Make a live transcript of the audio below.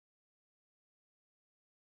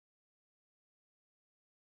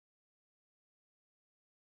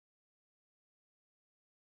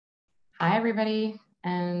Hi, everybody,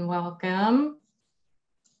 and welcome.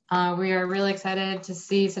 We are really excited to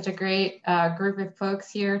see such a great group of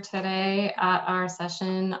folks here today at our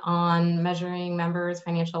session on measuring members'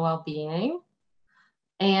 financial well-being.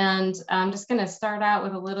 And I'm just going to start out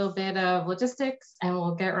with a little bit of logistics and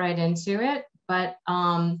we'll get right into it. But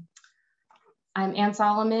I'm Ann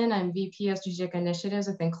Solomon. I'm VP of Strategic Initiatives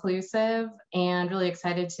with Inclusiv, and really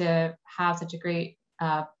excited to have such a great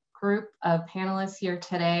group of panelists here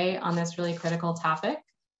today on this really critical topic.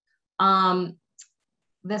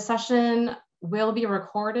 This session will be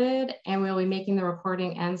recorded and we'll be making the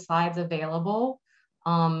recording and slides available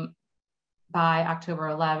by October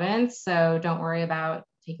 11th. So don't worry about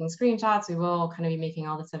taking screenshots. We will kind of be making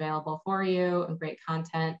all this available for you and great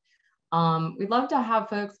content. We'd love to have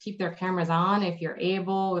folks keep their cameras on if you're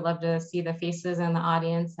able. We'd love to see the faces in the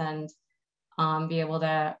audience and be able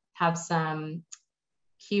to have some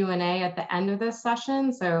Q&A at the end of this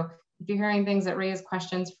session. So if you're hearing things that raise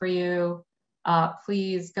questions for you,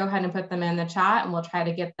 please go ahead and put them in the chat and we'll try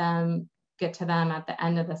to get to them at the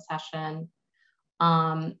end of the session.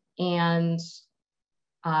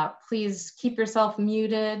 Please keep yourself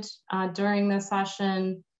muted during this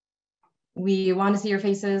session. We want to see your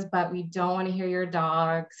faces, but we don't want to hear your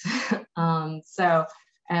dogs.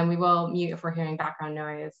 And we will mute if we're hearing background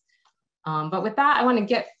noise. But with that, I want to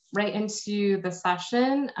get right into the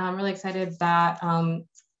session. I'm really excited that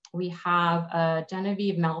we have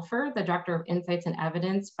Genevieve Melford, the Director of Insights and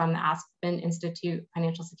Evidence from the Aspen Institute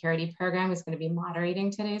Financial Security Program, who's going to be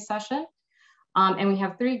moderating today's session. And we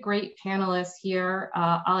have three great panelists here,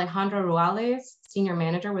 Alejandra Ruales, Senior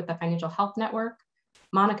Manager with the Financial Health Network,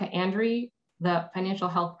 Monica Andry, the Financial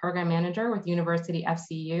Health Program Manager with University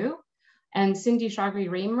FCU, and Cindy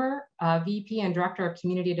Shogry-Raimer, VP and Director of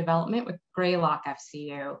Community Development with Greylock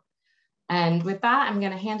FCU. And with that, I'm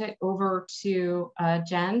going to hand it over to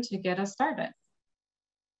Jen to get us started.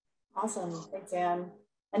 Awesome. Thanks, Anne.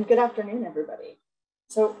 And good afternoon, everybody.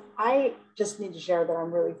 So I just need to share that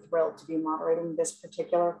I'm really thrilled to be moderating this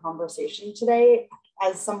particular conversation today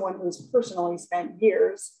as someone who's personally spent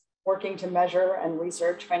years working to measure and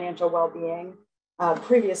research financial well-being.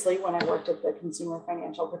 Previously, when I worked at the Consumer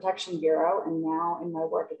Financial Protection Bureau, and now in my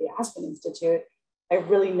work at the Aspen Institute, I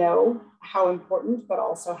really know how important, but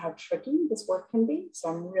also how tricky this work can be. So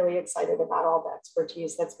I'm really excited about all the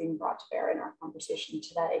expertise that's being brought to bear in our conversation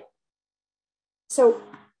today. So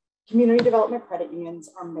community development credit unions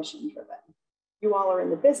are mission driven. You all are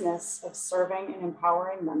in the business of serving and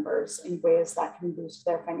empowering members in ways that can boost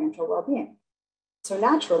their financial well-being. So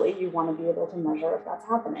naturally, you want to be able to measure if that's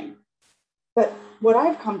happening. But what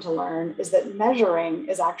I've come to learn is that measuring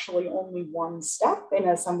is actually only one step in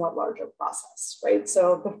a somewhat larger process, right?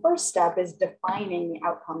 So the first step is defining the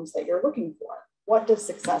outcomes that you're looking for. What does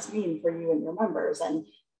success mean for you and your members? And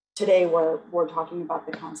today we're talking about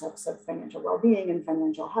the concepts of financial well-being and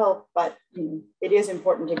financial health, but it is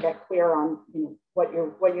important to get clear on what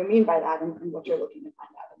you mean by that and what you're looking to find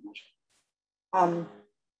out and measure.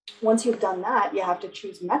 Once you've done that, you have to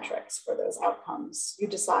choose metrics for those outcomes. You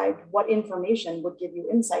decide what information would give you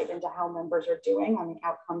insight into how members are doing on the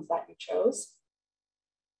outcomes that you chose.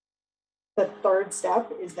 The third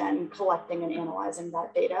step is then collecting and analyzing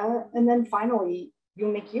that data. And then finally, you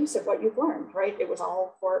make use of what you've learned, right? It was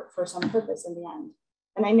all for some purpose in the end.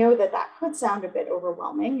 And I know that that could sound a bit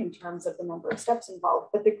overwhelming in terms of the number of steps involved,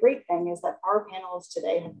 but the great thing is that our panelists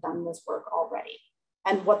today have done this work already.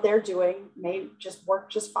 And what they're doing may just work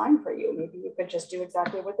just fine for you. Maybe you could just do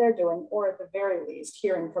exactly what they're doing, or at the very least,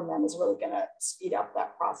 hearing from them is really going to speed up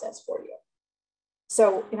that process for you.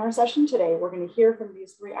 So in our session today, we're going to hear from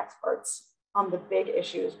these three experts on the big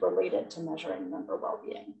issues related to measuring member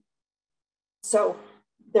well-being. So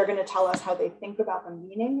they're going to tell us how they think about the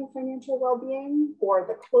meaning of financial well-being or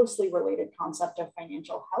the closely related concept of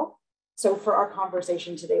financial health. So for our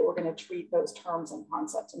conversation today, we're going to treat those terms and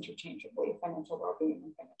concepts interchangeably, financial well-being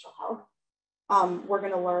and financial health. We're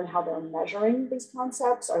going to learn how they're measuring these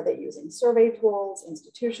concepts. Are they using survey tools,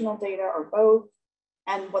 institutional data, or both?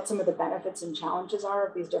 And what some of the benefits and challenges are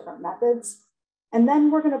of these different methods. And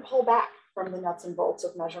then we're going to pull back from the nuts and bolts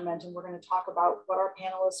of measurement, and we're going to talk about what our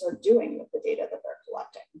panelists are doing with the data that they're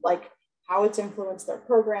collecting, like how it's influenced their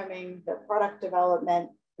programming, their product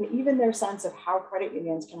development, and even their sense of how credit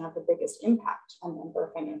unions can have the biggest impact on member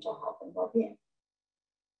financial health and well-being.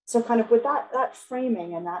 So kind of with that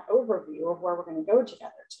framing and that overview of where we're going to go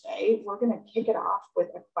together today, we're going to kick it off with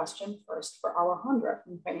a question first for Alejandra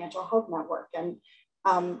from Financial Health Network. And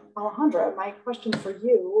Alejandra, my question for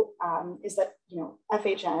you is that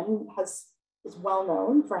FHN is well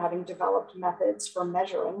known for having developed methods for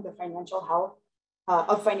measuring the financial health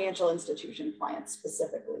of financial institution clients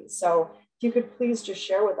specifically. So if you could please just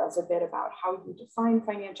share with us a bit about how you define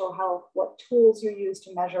financial health, what tools you use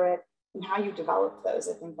to measure it, and how you develop those.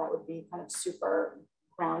 I think that would be kind of super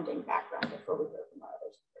grounding background before we hear from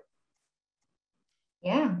others.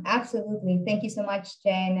 Yeah, absolutely. Thank you so much,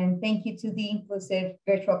 Jen. And thank you to the Inclusiv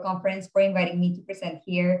virtual conference for inviting me to present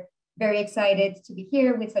here. Very excited to be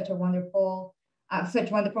here with such wonderful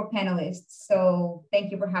panelists. So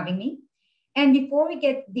thank you for having me. And before we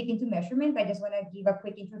get deep into measurement, I just want to give a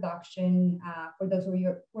quick introduction for those who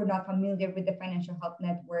are not familiar with the Financial Health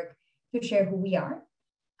Network, to share who we are.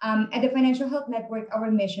 At the Financial Health Network, our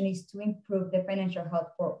mission is to improve the financial health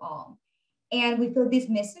for all. And we feel this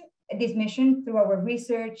mission through our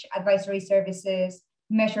research, advisory services,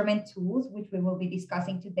 measurement tools, which we will be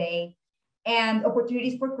discussing today, and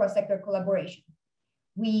opportunities for cross-sector collaboration.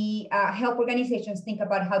 We help organizations think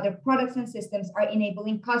about how their products and systems are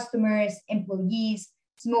enabling customers, employees,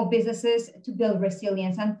 small businesses to build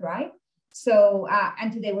resilience and thrive. So,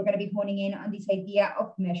 and today we're going to be honing in on this idea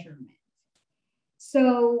of measurement.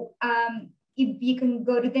 So if you can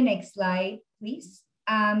go to the next slide, please.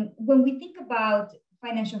 When we think about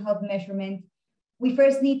financial health measurement, we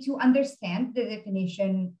first need to understand the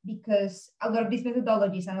definition, because a lot of these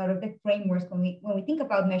methodologies and a lot of the frameworks, when we think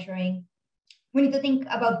about measuring, we need to think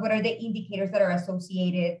about what are the indicators that are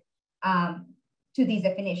associated to this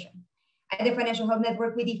definition. At the Financial Health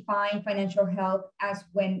Network, we define financial health as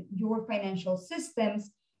when your financial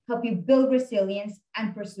systems help you build resilience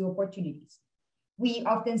and pursue opportunities. We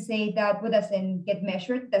often say that what doesn't get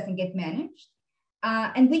measured doesn't get managed.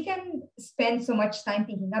 And we can spend so much time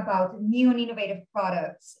thinking about new and innovative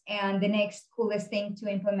products and the next coolest thing to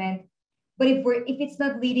implement. But if it's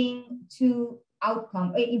not leading to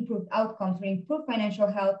improved outcomes or improved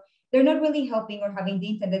financial health, they're not really helping or having the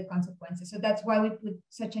intended consequences. So that's why we put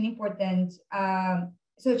such important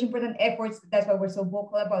efforts. That's why we're so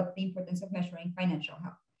vocal about the importance of measuring financial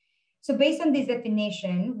health. So based on this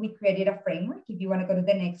definition, we created a framework. If you want to go to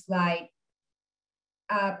the next slide,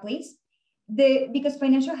 please. Because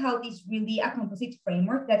financial health is really a composite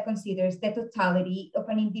framework that considers the totality of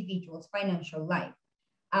an individual's financial life.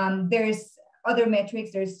 There's other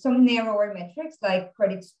metrics, there's some narrower metrics like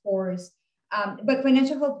credit scores, but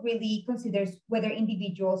financial health really considers whether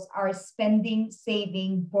individuals are spending,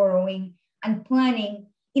 saving, borrowing, and planning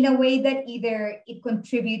in a way that either it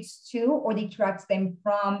contributes to or detracts them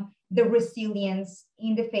from the resilience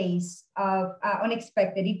in the face of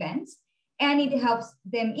unexpected events. And it helps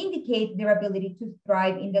them indicate their ability to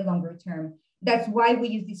thrive in the longer term. That's why we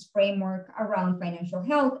use this framework around financial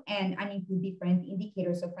health and include different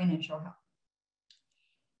indicators of financial health.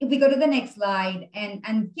 If we go to the next slide,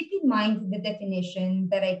 and keep in mind the definition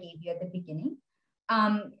that I gave you at the beginning,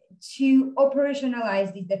 to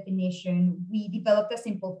operationalize this definition, we developed a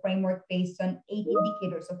simple framework based on 8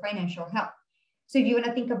 indicators of financial health. So if you want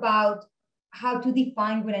to think about how to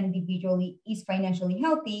define when an individual is financially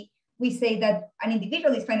healthy, we say that an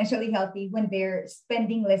individual is financially healthy when they're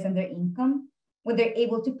spending less than their income, when they're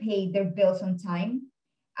able to pay their bills on time,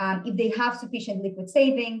 if they have sufficient liquid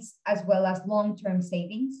savings as well as long-term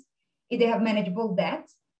savings, if they have manageable debt,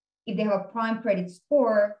 if they have a prime credit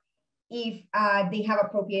score, if they have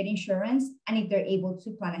appropriate insurance, and if they're able to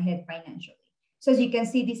plan ahead financially. So as you can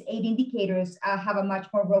see, these 8 indicators have a much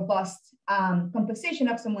more robust composition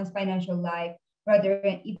of someone's financial life, rather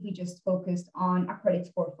than if we just focused on a credit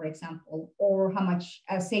score, for example, or how much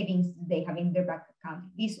savings they have in their bank account.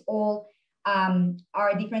 These all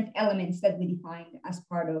are different elements that we define as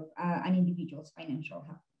part of an individual's financial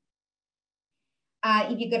health.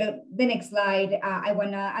 If you go to the next slide, I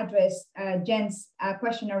want to address Jen's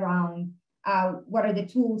question around what are the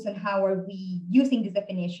tools and how are we using this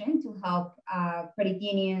definition to help credit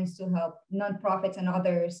unions, to help nonprofits and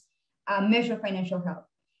others measure financial health.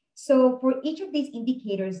 So for each of these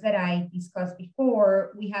indicators that I discussed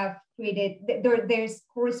before, we have created, there's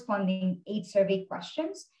corresponding 8 survey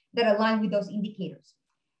questions that align with those indicators.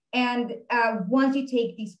 And once you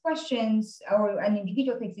take these questions, or an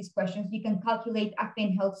individual takes these questions, you can calculate a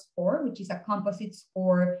FinHealth score, which is a composite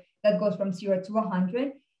score that goes from 0 to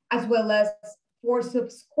 100, as well as 4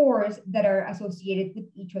 sub-scores that are associated with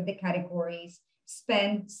each of the categories: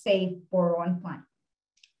 spend, save, borrow, and plan.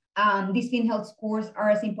 These FinHealth scores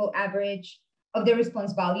are a simple average of the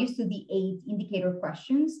response values to the 8 indicator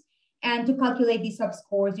questions. And to calculate these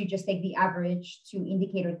sub-scores, you just take the average to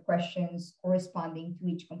indicator questions corresponding to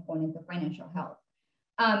each component of financial health.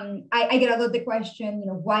 I get a lot of the question,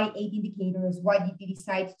 why 8 indicators? Why did you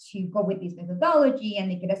decide to go with this methodology and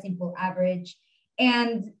make it a simple average?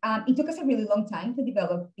 And it took us a really long time to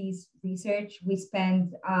develop this research. We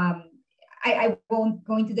spent I won't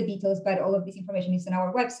go into the details, but all of this information is on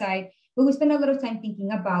our website. But we spend a lot of time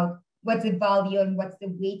thinking about what's the value and what's the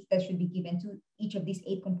weight that should be given to each of these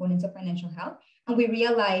 8 components of financial health. And we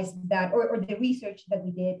realized that, or the research that we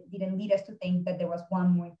did didn't lead us to think that there was one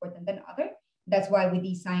more important than other. That's why we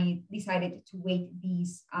decided to weight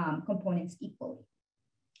these components equally.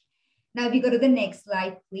 Now, if you go to the next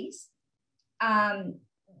slide, please.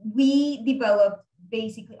 We developed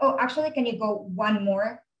basically, oh, actually, can you go one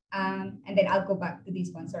more? And then I'll go back to this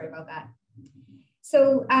one, sorry about that.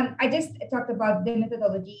 So I just talked about the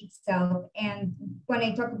methodology itself. And when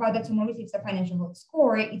I talk about that someone receives a financial health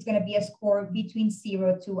score, it's going to be a score between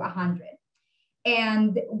 0 to 100.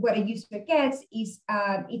 And what a user gets is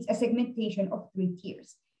it's a segmentation of 3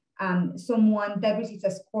 tiers. Someone that receives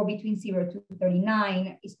a score between 0 to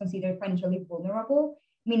 39 is considered financially vulnerable,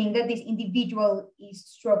 meaning that this individual is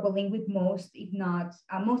struggling with most, if not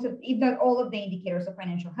all of the indicators of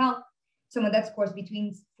financial health. Someone that scores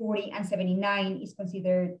between 40 and 79 is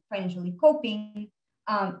considered financially coping,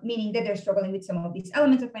 meaning that they're struggling with some of these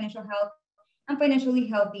elements of financial health. And financially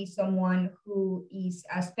healthy is someone who is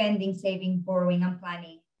spending, saving, borrowing, and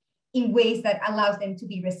planning in ways that allows them to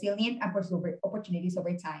be resilient and pursue opportunities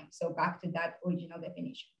over time. So back to that original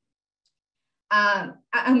definition. I'm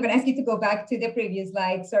going to ask you to go back to the previous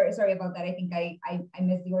slide. Sorry about that. I think I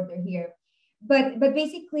missed the order here. But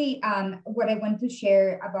basically, what I want to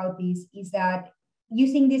share about this is that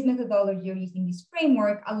using this methodology or using this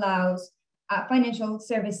framework allows financial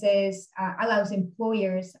services, allows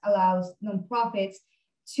employers, allows nonprofits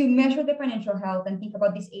to measure their financial health and think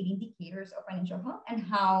about these 8 indicators of financial health and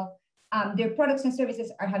how their products and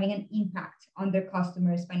services are having an impact on their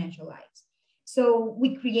customers' financial lives. So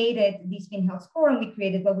we created this FinHealth score, and we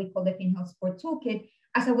created what we call the FinHealth score toolkit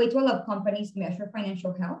as a way to allow companies to measure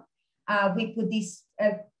financial health. We put this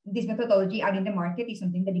methodology out in the market. It's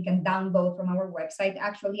something that you can download from our website.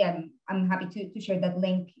 Actually, I'm happy to share that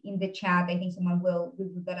link in the chat. I think someone will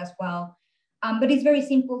do that as well. But it's very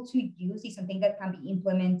simple to use. It's something that can be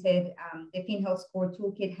implemented. The FinHealth score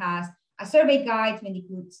toolkit has a survey guide to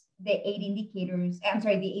include the 8 indicators.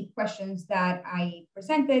 the 8 questions that I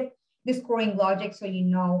presented, the scoring logic, so you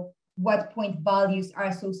know what point values are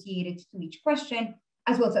associated to each question,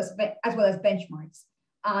 as well as benchmarks.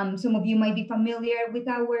 Some of you might be familiar with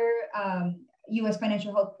our US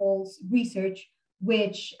Financial Health Polls research,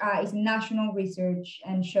 which is national research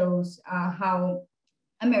and shows how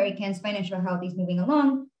Americans' financial health is moving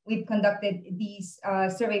along. We've conducted these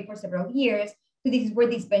survey for several years. So this is where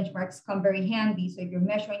these benchmarks come very handy. So if you're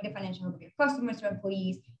measuring the financial health of your customers or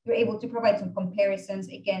employees, you're able to provide some comparisons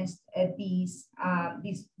against these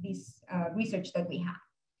research that we have.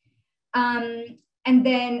 And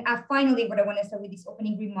then finally, what I want to start with these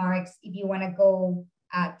opening remarks, if you want to go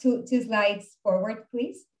 2 slides forward,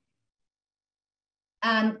 please,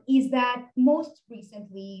 is that most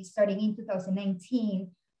recently, starting in 2019,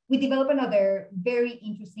 we developed another very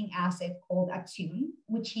interesting asset called Attune,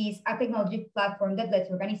 which is a technology platform that lets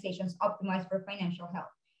organizations optimize for financial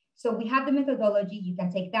health. So we have the methodology. You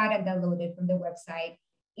can take that and download it from the website.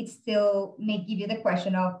 It still may give you the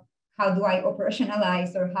question of how do I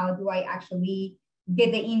operationalize, or how do I actually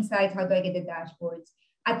get the insights? How do I get the dashboards?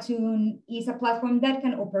 Attune is a platform that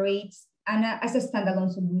can operate as a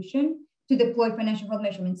standalone solution to deploy financial health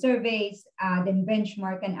measurement surveys, then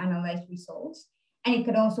benchmark and analyze results. And it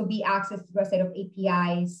could also be accessed through a set of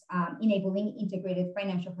APIs, enabling integrated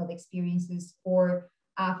financial health experiences for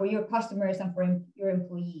your customers and for your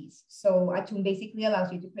employees. So Attune basically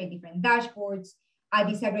allows you to create different dashboards,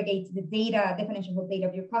 disaggregate the data, the financial health data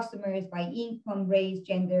of your customers by income, race,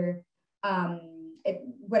 gender,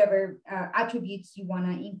 whatever attributes you want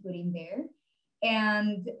to include in there.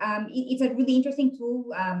 And it's a really interesting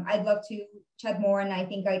tool. I'd love to chat more, and I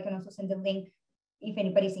think I can also send a link if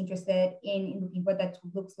anybody's interested in looking what that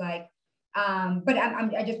tool looks like. But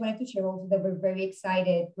I just wanted to share also that we're very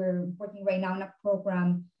excited. We're working right now on a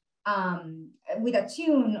program with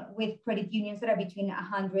Attune with credit unions that are between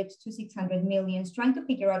 100 to 600 million, trying to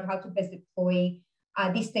figure out how to best deploy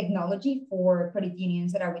this technology for credit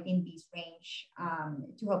unions that are within this range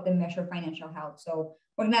to help them measure financial health. So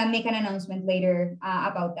we're gonna make an announcement later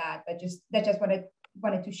about that, but that's just what I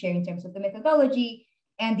wanted to share in terms of the methodology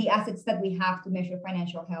and the assets that we have to measure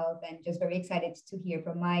financial health, and just very excited to hear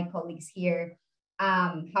from my colleagues here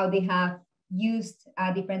how they have used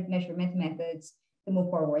different measurement methods to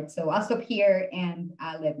move forward. So I'll stop here and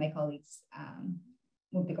let my colleagues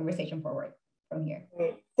move the conversation forward from here.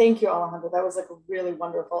 Great. Thank you, Alejandra. That was like a really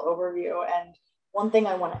wonderful overview. And one thing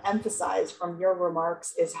I want to emphasize from your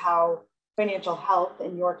remarks is how financial health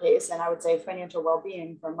in your case, and I would say financial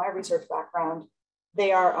well-being from my research background,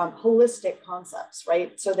 they are holistic concepts,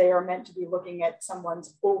 right? So they are meant to be looking at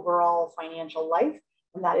someone's overall financial life.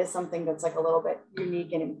 And that is something that's like a little bit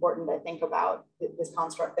unique and important, I think, about this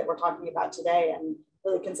construct that we're talking about today, and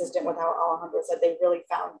really consistent with how Alejandra said they really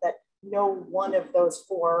found that no one of those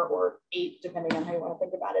 4 or 8, depending on how you want to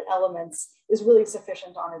think about it, elements is really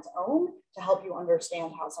sufficient on its own to help you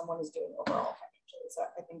understand how someone is doing overall financially. So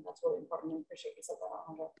I think that's really important, and appreciate you said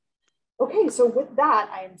that, Alejandra. Okay, so with that,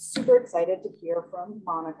 I am super excited to hear from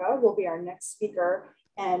Monica, will be our next speaker.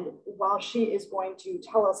 And while she is going to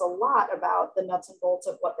tell us a lot about the nuts and bolts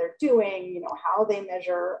of what they're doing, you know, how they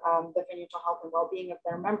measure the financial health and well-being of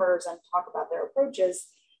their members and talk about their approaches,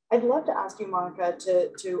 I'd love to ask you, Monica,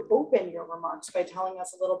 to open your remarks by telling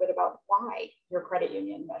us a little bit about why your credit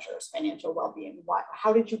union measures financial well-being.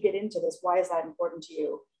 How did you get into this? Why is that important to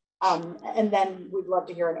you? And then we'd love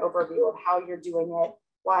to hear an overview of how you're doing it,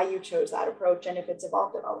 why you chose that approach, and if it's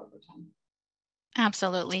evolved at all over time.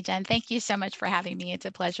 Absolutely, Jen. Thank you so much for having me. It's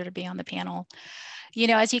a pleasure to be on the panel. You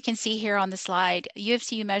know, as you can see here on the slide,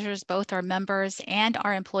 UFCU measures both our members and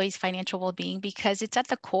our employees' financial well-being because it's at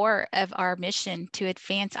the core of our mission to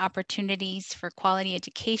advance opportunities for quality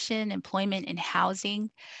education, employment, and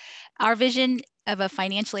housing. Our vision of a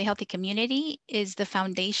financially healthy community is the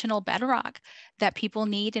foundational bedrock that people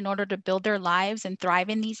need in order to build their lives and thrive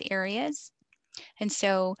in these areas. And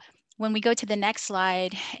so when we go to the next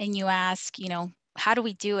slide and you ask, you know, how do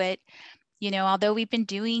we do it? You know, although we've been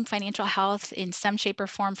doing financial health in some shape or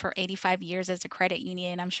form for 85 years as a credit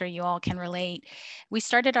union, I'm sure you all can relate. We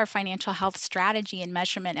started our financial health strategy and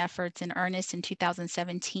measurement efforts in earnest in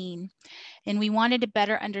 2017. And we wanted to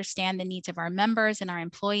better understand the needs of our members and our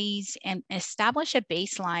employees and establish a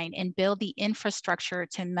baseline and build the infrastructure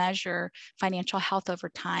to measure financial health over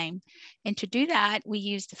time. And to do that, we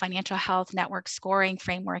used the financial health network scoring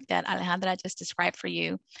framework that Alejandra just described for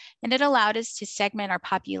you. And it allowed us to segment our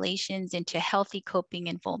populations into healthy, coping,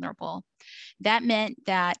 and vulnerable. That meant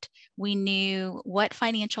that we knew what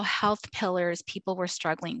financial health pillars people were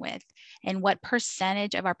struggling with and what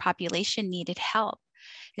percentage of our population needed help.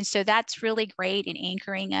 And so that's really great in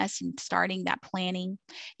anchoring us and starting that planning.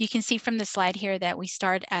 You can see from the slide here that we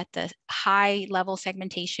start at the high level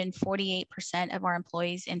segmentation. 48% of our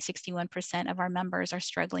employees and 61% of our members are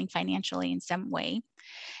struggling financially in some way.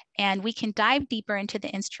 And we can dive deeper into the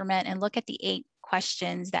instrument and look at the 8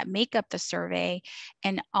 questions that make up the survey.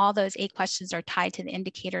 And all those 8 questions are tied to the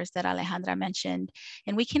indicators that Alejandra mentioned.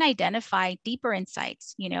 And we can identify deeper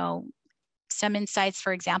insights. You know, some insights,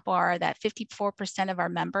 for example, are that 54% of our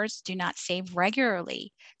members do not save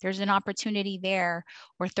regularly. There's an opportunity there,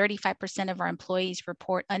 or 35% of our employees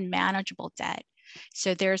report unmanageable debt.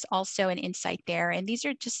 So there's also an insight there. And these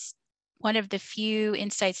are just one of the few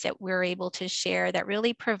insights that we're able to share that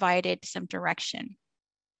really provided some direction.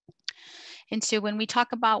 And so when we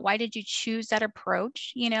talk about why did you choose that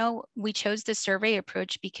approach, you know, we chose the survey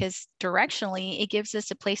approach because directionally it gives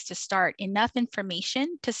us a place to start, enough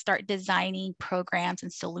information to start designing programs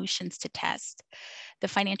and solutions to test. The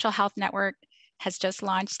Financial Health Network has just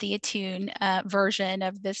launched the Attune version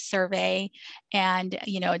of this survey. And,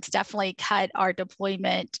 you know, it's definitely cut our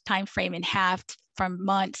deployment timeframe in half from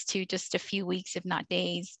months to just a few weeks, if not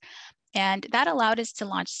days. And that allowed us to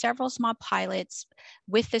launch several small pilots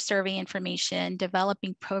with the survey information,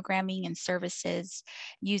 developing programming and services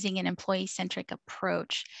using an employee-centric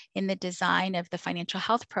approach in the design of the financial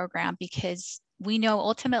health program, because we know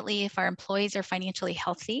ultimately if our employees are financially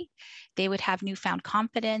healthy, they would have newfound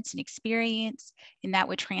confidence and experience, and that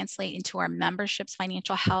would translate into our membership's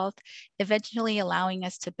financial health, eventually allowing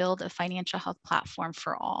us to build a financial health platform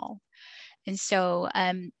for all. And so,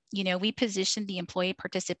 you know, we position the employee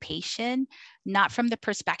participation, not from the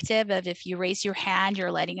perspective of if you raise your hand,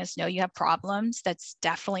 you're letting us know you have problems. That's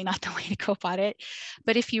definitely not the way to go about it.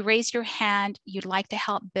 But if you raise your hand, you'd like to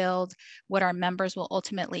help build what our members will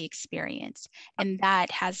ultimately experience. And that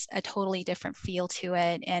has a totally different feel to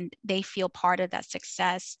it. And they feel part of that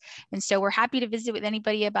success. And so we're happy to visit with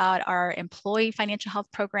anybody about our employee financial health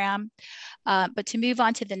program. But to move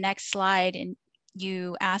on to the next slide, and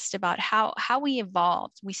you asked about how we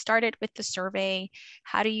evolved. We started with the survey.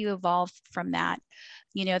 How do you evolve from that?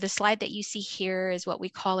 You know, the slide that you see here is what we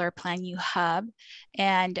call our Plan U Hub.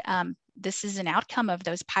 And this is an outcome of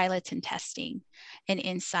those pilots and testing and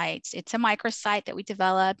insights. It's a microsite that we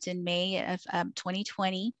developed in May of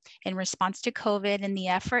 2020 in response to COVID and the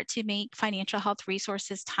effort to make financial health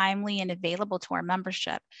resources timely and available to our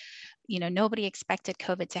membership. You know, nobody expected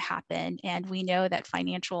COVID to happen. And we know that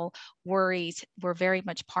financial worries were very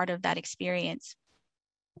much part of that experience.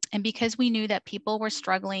 And because we knew that people were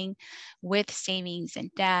struggling with savings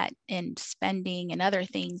and debt and spending and other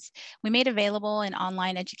things, we made available an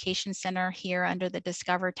online education center here under the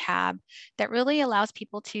Discover tab that really allows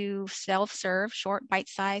people to self-serve short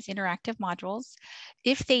bite-sized interactive modules.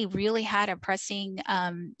 If they really had a pressing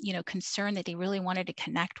concern that they really wanted to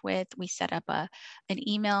connect with, we set up an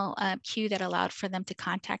email queue that allowed for them to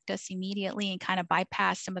contact us immediately and kind of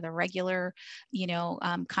bypass some of the regular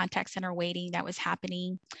contact center waiting that was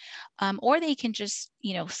happening. Or they can just,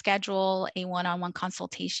 schedule a one-on-one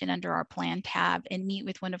consultation under our plan tab and meet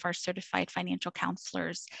with one of our certified financial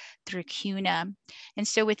counselors through CUNA. And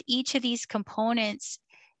so with each of these components,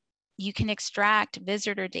 you can extract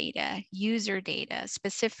visitor data, user data,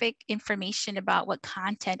 specific information about what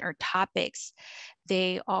content or topics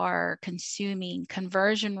they are consuming,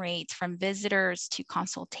 conversion rates from visitors to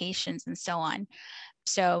consultations, and so on.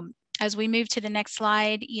 So as we move to the next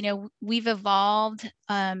slide, we've evolved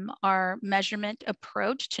our measurement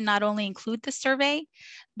approach to not only include the survey,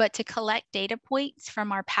 but to collect data points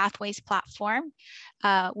from our Pathways platform,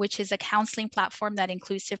 which is a counseling platform that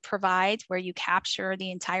Inclusiv provides, where you capture the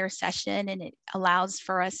entire session and it allows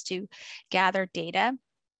for us to gather data.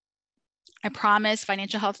 I promise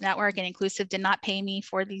Financial Health Network and Inclusiv did not pay me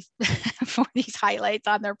for these for these highlights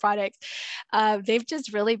on their products. They've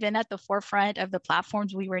just really been at the forefront of the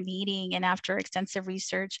platforms we were needing, and after extensive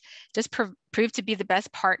research, just proved to be the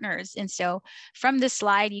best partners. And so from this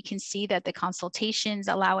slide, you can see that the consultations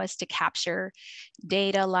allow us to capture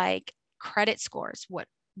data like credit scores,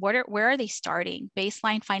 where are they starting?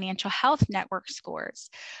 Baseline financial health network scores.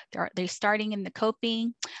 They're starting in the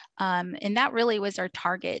coping. And that really was our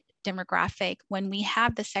target demographic. When we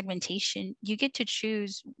have the segmentation, you get to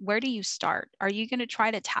choose, where do you start? Are you going to try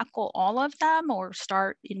to tackle all of them or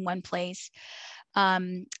start in one place?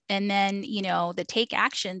 And then, the take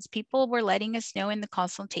actions, people were letting us know in the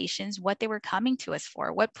consultations what they were coming to us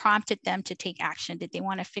for, what prompted them to take action. Did they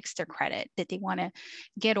want to fix their credit? Did they want to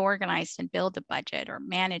get organized and build a budget or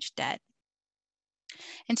manage debt?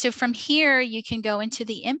 And so from here, you can go into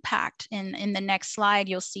the impact. In the next slide,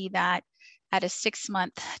 you'll see that at a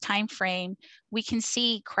 6-month time frame, we can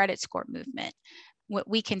see credit score movement. What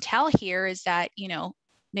we can tell here is that,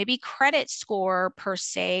 maybe credit score per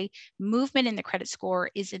se, movement in the credit score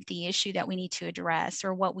isn't the issue that we need to address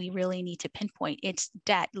or what we really need to pinpoint. It's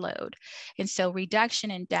debt load. And so reduction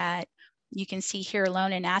in debt, you can see here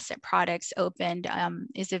loan and asset products opened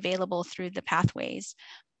is available through the Pathways.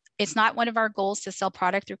 It's not one of our goals to sell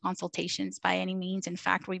product through consultations by any means. In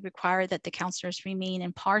fact, we require that the counselors remain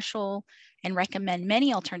impartial and recommend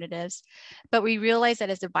many alternatives. But we realize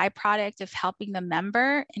that as a byproduct of helping the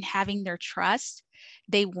member and having their trust,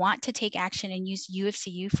 they want to take action and use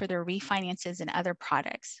UFCU for their refinances and other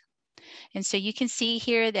products. And so you can see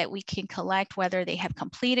here that we can collect whether they have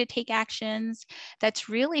completed take actions. That's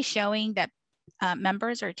really showing that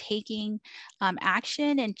members are taking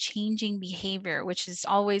action and changing behavior, which is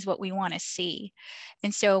always what we want to see.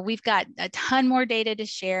 And so we've got a ton more data to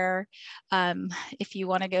share. If you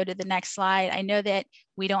want to go to the next slide, I know that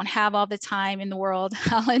we don't have all the time in the world.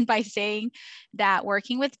 I'll end by saying that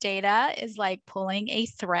working with data is like pulling a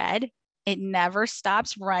thread. It never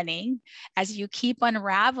stops running. As you keep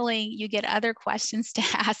unraveling, you get other questions to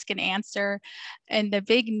ask and answer. And the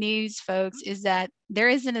big news, folks, is that there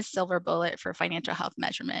isn't a silver bullet for financial health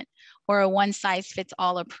measurement or a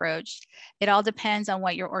one-size-fits-all approach. It all depends on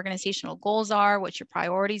what your organizational goals are, what your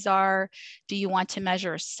priorities are. Do you want to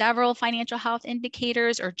measure several financial health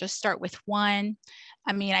indicators or just start with one?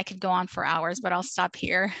 I mean, I could go on for hours, but I'll stop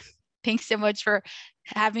here. Thanks so much for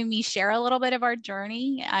having me share a little bit of our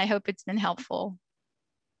journey. I hope it's been helpful.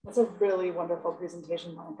 That's a really wonderful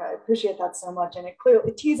presentation, Monica. I appreciate that so much. And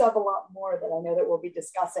it tees up a lot more that I know that we'll be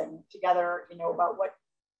discussing together, about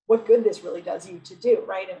what good this really does you to do,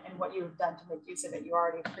 right? And what you've done to make use of it. You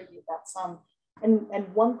already previewed that some.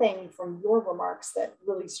 And one thing from your remarks that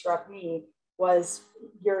really struck me was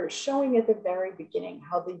you're showing at the very beginning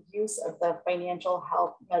how the use of the financial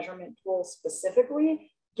health measurement tool specifically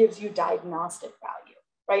gives you diagnostic value,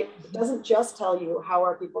 right? It doesn't just tell you how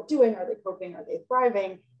are people doing, are they coping, are they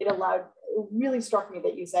thriving? It really struck me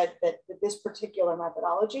that you said that this particular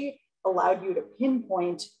methodology allowed you to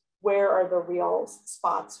pinpoint where are the real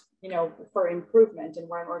spots, for improvement and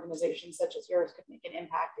where an organization such as yours could make an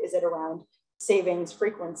impact. Is it around savings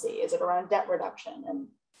frequency? Is it around debt reduction? And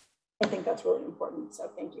I think that's really important. So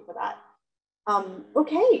thank you for that.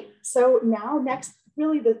 Okay, so now next,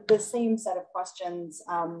 really the same set of questions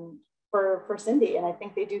for Cindy. And I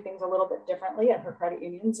think they do things a little bit differently at her credit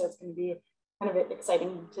union. So it's going to be kind of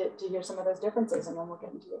exciting to hear some of those differences, and then we'll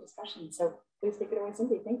get into the discussion. So please take it away,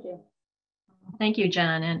 Cindy. Thank you. Thank you,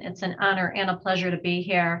 Jen. And it's an honor and a pleasure to be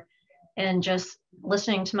here. And just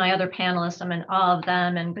listening to my other panelists, I'm in awe of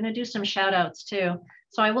them, and I'm going to do some shout outs too.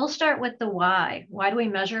 So I will start with the why. Why do we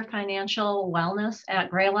measure financial wellness at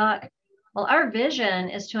Greylock? Well, our vision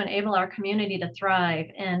is to enable our community to thrive,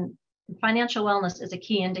 and financial wellness is a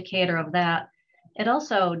key indicator of that. It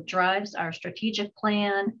also drives our strategic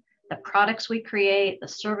plan, the products we create, the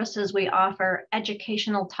services we offer,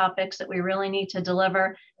 educational topics that we really need to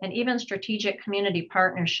deliver, and even strategic community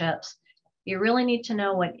partnerships. You really need to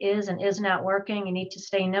know what is and is not working. You need to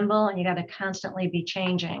stay nimble, and you got to constantly be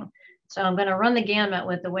changing. So I'm going to run the gamut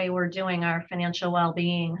with the way we're doing our financial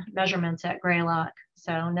well-being measurements at Greylock.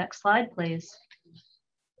 So next slide, please.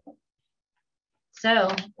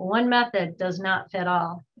 So one method does not fit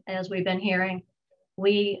all. As we've been hearing,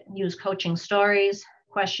 we use coaching stories,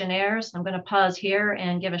 questionnaires. I'm going to pause here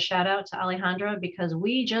and give a shout out to Alejandra because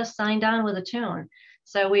we just signed on with Attune.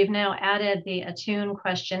 So we've now added the Attune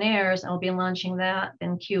questionnaires, and we'll be launching that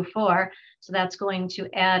in Q4. So that's going to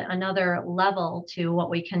add another level to what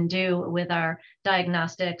we can do with our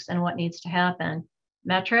diagnostics and what needs to happen.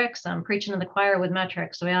 Metrics, I'm preaching to the choir with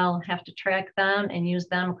metrics. So we all have to track them and use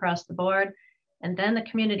them across the board. And then the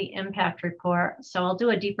community impact report. So I'll do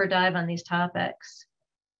a deeper dive on these topics.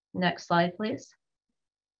 Next slide, please.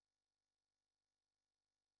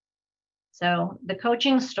 So the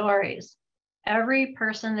coaching stories. Every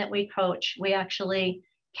person that we coach, we actually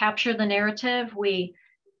capture the narrative. We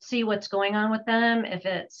see what's going on with them. If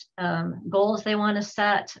it's goals they want to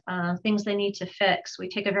set, things they need to fix. We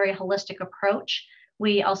take a very holistic approach.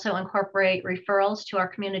 We also incorporate referrals to our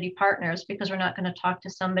community partners because we're not going to talk to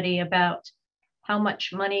somebody about how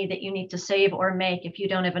much money that you need to save or make if you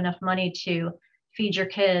don't have enough money to feed your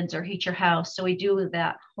kids or heat your house. So we do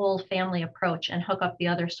that whole family approach and hook up the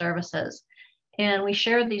other services. And we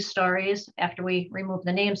share these stories after we remove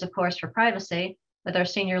the names, of course, for privacy, with our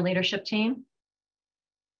senior leadership team,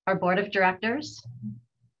 our board of directors,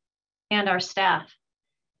 and our staff.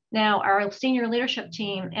 Now, our senior leadership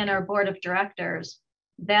team and our board of directors,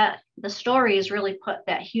 that the stories really put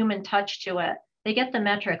that human touch to it. They get the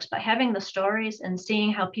metrics, but having the stories and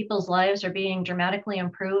seeing how people's lives are being dramatically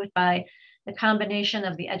improved by the combination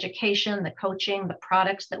of the education, the coaching, the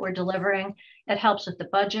products that we're delivering, it helps with the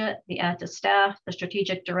budget, the active staff, the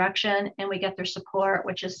strategic direction, and we get their support,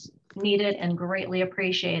 which is needed and greatly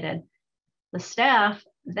appreciated. The staff,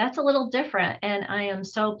 that's a little different. And I am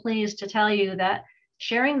so pleased to tell you that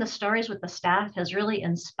sharing the stories with the staff has really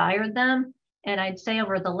inspired them. And I'd say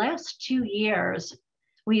over the last 2 years,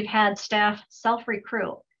 we've had staff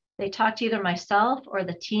self-recruit. They talk to either myself or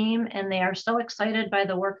the team, and they are so excited by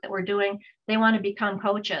the work that we're doing, they want to become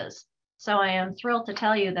coaches. So I am thrilled to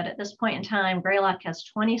tell you that at this point in time, Greylock has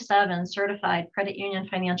 27 certified credit union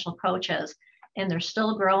financial coaches, and they're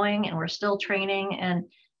still growing and we're still training. And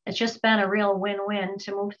it's just been a real win-win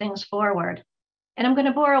to move things forward. And I'm going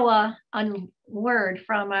to borrow a word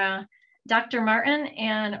from Dr. Martin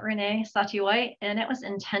and Renee Saty-White, and it was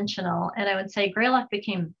intentional. And I would say Greylock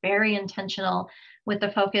became very intentional with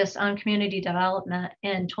the focus on community development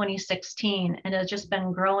in 2016. And it's just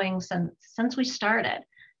been growing since we started.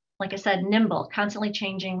 Like I said, nimble, constantly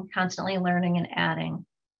changing, constantly learning and adding.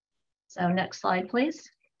 So next slide, please.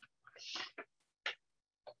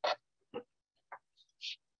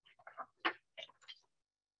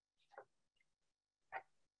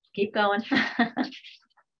 Keep going.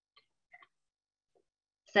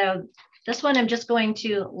 So this one I'm just going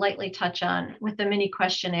to lightly touch on with the mini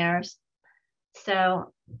questionnaires.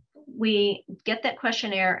 So we get that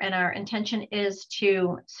questionnaire, and our intention is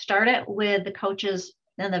to start it with the coaches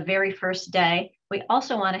on the very first day. We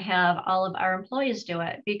also want to have all of our employees do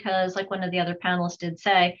it because, like one of the other panelists did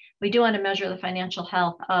say, we do want to measure the financial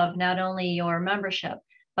health of not only your membership,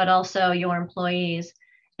 but also your employees.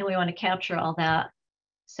 And we want to capture all that.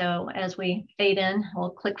 So as we fade in,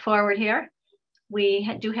 we'll click forward here. We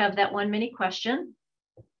do have that one mini question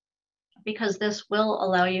because this will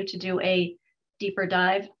allow you to do a deeper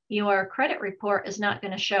dive. Your credit report is not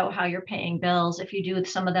going to show how you're paying bills if you do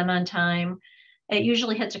some of them on time. It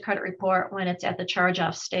usually hits a credit report when it's at the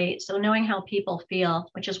charge-off state. So knowing how people feel,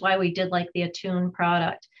 which is why we did like the Attune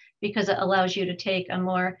product, because it allows you to take a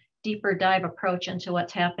more deeper dive approach into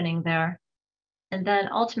what's happening there. And then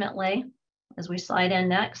ultimately, as we slide in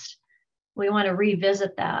next, we want to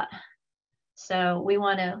revisit that. So we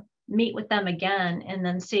want to meet with them again and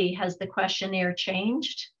then see, has the questionnaire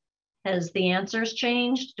changed? Has the answers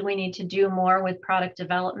changed? Do we need to do more with product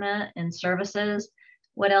development and services?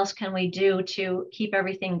 What else can we do to keep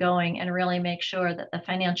everything going and really make sure that the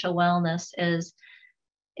financial wellness is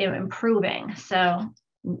improving? So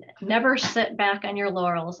Never sit back on your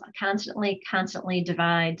laurels. Constantly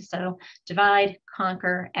divide. So divide,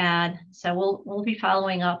 conquer, add. So we'll be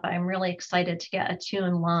following up. I'm really excited to get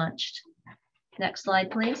Attune launched. Next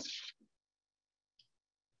slide, please.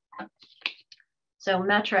 So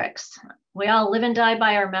metrics. We all live and die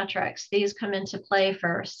by our metrics. These come into play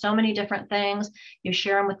for so many different things. You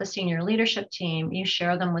share them with the senior leadership team. You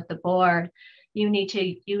share them with the board. You need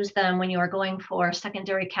to use them when you are going for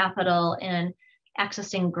secondary capital and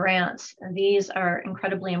accessing grants. These are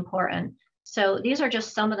incredibly important. So these are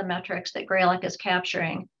just some of the metrics that Greylock is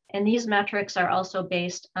capturing. And these metrics are also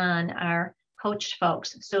based on our coached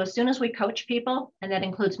folks. So as soon as we coach people, and that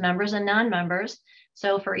includes members and non-members,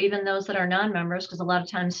 so for even those that are non-members, because a lot of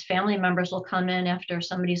times family members will come in after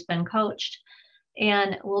somebody's been coached,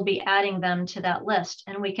 and we'll be adding them to that list,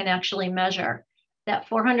 and we can actually measure that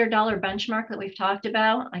 $400 benchmark that we've talked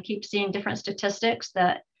about. I keep seeing different statistics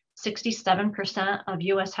that 67% of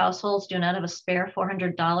US households do not have a spare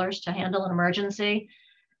 $400 to handle an emergency.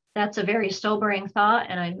 That's a very sobering thought,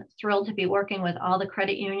 and I'm thrilled to be working with all the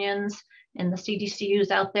credit unions and the CDCUs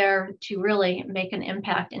out there to really make an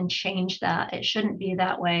impact and change that. It shouldn't be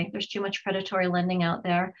that way. There's too much predatory lending out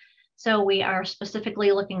there. So we are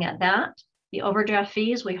specifically looking at that. The overdraft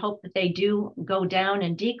fees, we hope that they do go down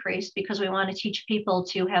and decrease, because we want to teach people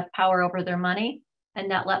to have power over their money and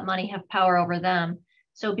not let money have power over them.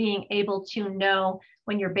 So being able to know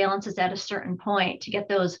when your balance is at a certain point, to get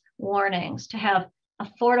those warnings, to have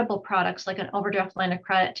affordable products like an overdraft line of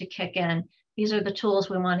credit to kick in. These are the tools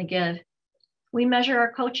we want to give. We measure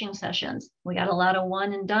our coaching sessions. We got a lot of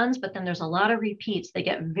one and dones, but then there's a lot of repeats. They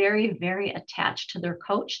get very, very attached to their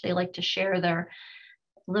coach. They like to share their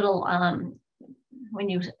little, when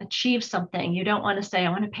you achieve something, you don't want to say,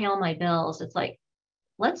 I want to pay all my bills. It's like,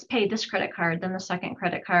 let's pay this credit card, then the second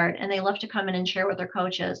credit card. And they love to come in and share with their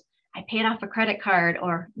coaches. I paid off a credit card,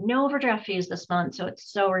 or no overdraft fees this month. So it's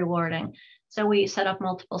so rewarding. So we set up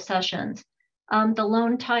multiple sessions. The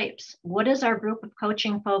loan types. What is our group of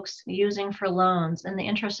coaching folks using for loans and the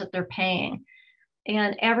interest that they're paying?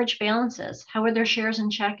 And average balances. How are their shares in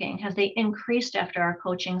checking? Have they increased after our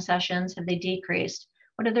coaching sessions? Have they decreased?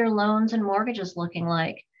 What are their loans and mortgages looking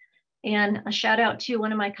like? And a shout out to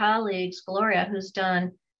one of my colleagues, Gloria, who's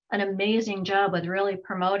done an amazing job with really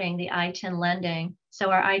promoting the I-10 lending. So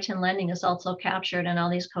our I-10 lending is also captured in all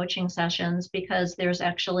these coaching sessions, because there's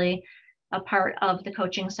actually a part of the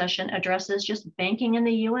coaching session addresses just banking in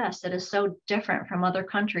the US that is so different from other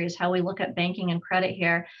countries, how we look at banking and credit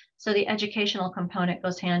here. So the educational component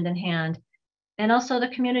goes hand in hand. And also the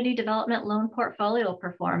community development loan portfolio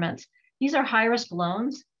performance. These are high-risk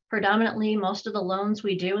loans. Predominantly, most of the loans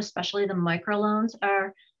we do, especially the microloans,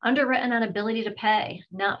 are underwritten on ability to pay,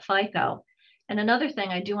 not FICO. And another thing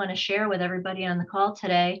I do want to share with everybody on the call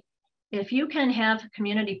today, if you can have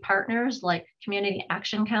community partners like community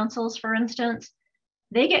action councils, for instance,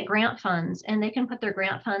 they get grant funds, and they can put their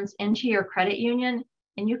grant funds into your credit union,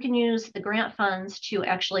 and you can use the grant funds to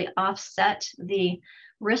actually offset the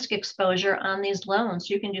risk exposure on these loans.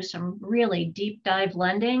 You can do some really deep dive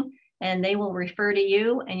lending, and they will refer to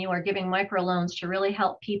you, and you are giving microloans to really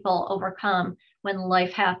help people overcome when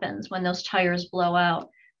life happens, when those tires blow out.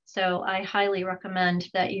 So I highly recommend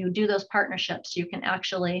that you do those partnerships. You can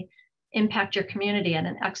actually impact your community at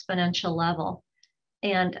an exponential level.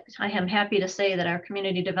 And I am happy to say that our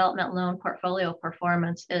community development loan portfolio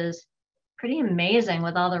performance is pretty amazing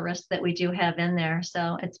with all the risk that we do have in there.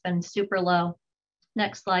 So it's been super low.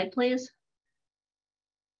 Next slide, please.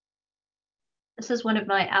 This is one of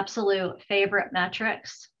my absolute favorite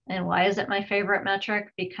metrics. And why is it my favorite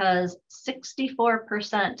metric? Because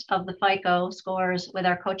 64% of the FICO scores with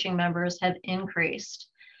our coaching members have increased.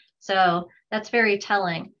 So that's very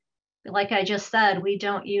telling. Like I just said, we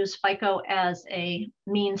don't use FICO as a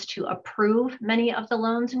means to approve many of the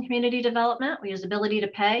loans in community development. We use ability to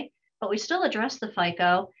pay, but we still address the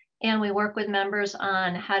FICO, and we work with members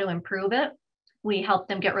on how to improve it. We help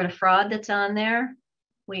them get rid of fraud that's on there.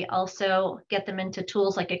 We also get them into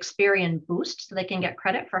tools like Experian Boost so they can get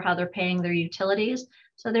credit for how they're paying their utilities.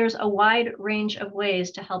 So there's a wide range of ways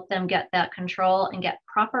to help them get that control and get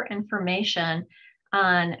proper information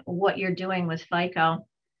on what you're doing with FICO.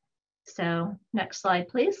 So next slide,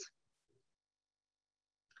 please.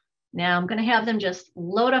 Now I'm going to have them just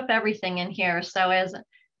load up everything in here. So as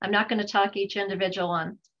I'm not going to talk each individual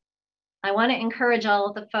one, I want to encourage all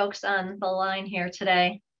of the folks on the line here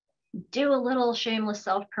today, do a little shameless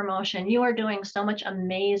self-promotion. You are doing so much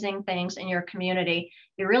amazing things in your community.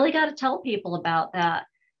 You really got to tell people about that,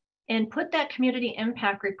 and put that community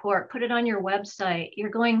impact report, put it on your website. You're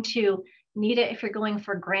going to need it if you're going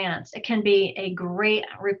for grants. It can be a great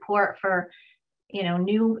report for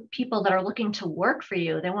new people that are looking to work for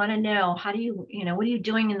you. They want to know, how do you, what are you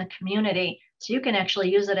doing in the community? So you can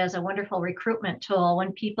actually use it as a wonderful recruitment tool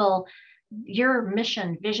when people, your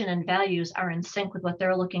mission, vision, and values are in sync with what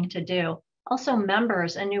they're looking to do. Also,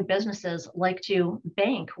 members and new businesses like to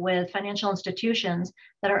bank with financial institutions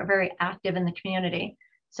that are very active in the community.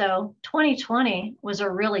 So 2020 was a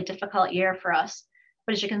really difficult year for us.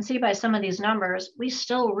 But as you can see by some of these numbers, we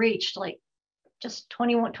still reached like just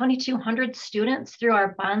 2,200 students through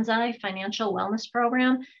our Bonsai financial wellness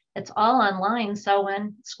program. It's all online. So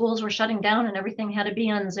when schools were shutting down and everything had to be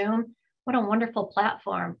on Zoom, what a wonderful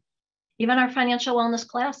platform. Even our financial wellness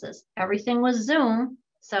classes, everything was Zoom.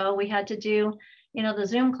 So we had to do, the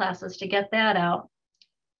Zoom classes to get that out.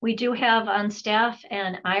 We do have on staff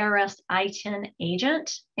an IRS ITIN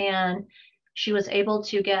agent, and she was able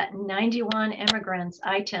to get 91 immigrants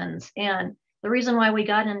ITINs. And the reason why we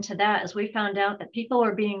got into that is we found out that people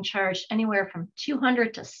were being charged anywhere from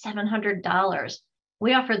 $200 to $700.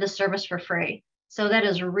 We offer this service for free. So that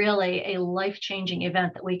is really a life-changing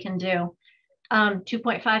event that we can do.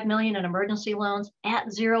 2.5 million in emergency loans at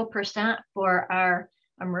 0% for our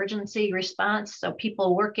emergency response. So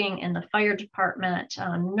people working in the fire department,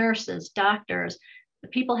 nurses, doctors, the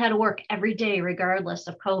people had to work every day regardless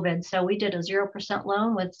of COVID. So we did a 0%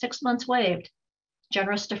 loan with 6 months waived.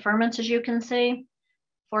 Generous deferments, as you can see,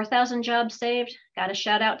 4,000 jobs saved. Got a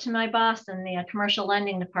shout out to my boss in the commercial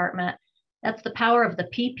lending department. That's the power of the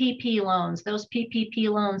PPP loans. Those PPP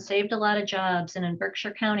loans saved a lot of jobs. And in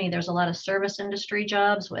Berkshire County, there's a lot of service industry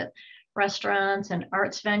jobs with restaurants and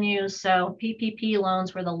arts venues. So PPP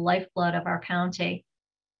loans were the lifeblood of our county.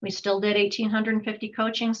 We still did 1,850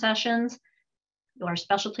 coaching sessions. Our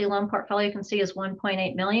specialty loan portfolio, you can see, is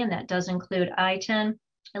 1.8 million. That does include ITIN.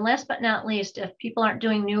 And last but not least, if people aren't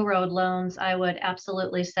doing new road loans, I would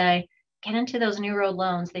absolutely say, get into those new road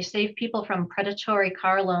loans. They save people from predatory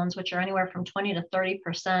car loans, which are anywhere from 20 to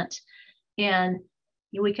 30%. And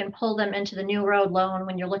we can pull them into the new road loan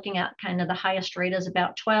when you're looking at kind of the highest rate is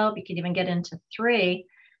about 12. You can even get into 3.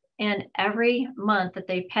 And every month that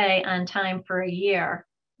they pay on time for a year,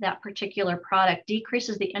 that particular product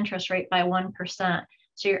decreases the interest rate by 1%.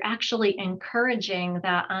 So you're actually encouraging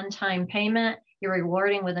that on-time payment. You're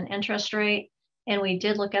rewarding with an interest rate. And we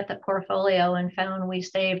did look at the portfolio and found we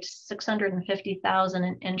saved $650,000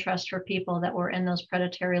 in interest for people that were in those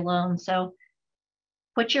predatory loans. So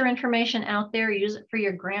put your information out there, use it for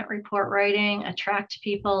your grant report writing, attract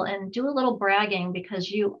people, and do a little bragging because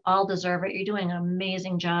you all deserve it. You're doing an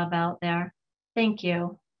amazing job out there. Thank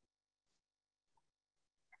you.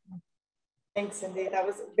 Thanks, Cindy. That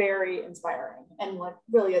was very inspiring and like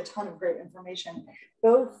really a ton of great information.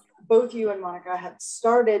 Both you and Monica had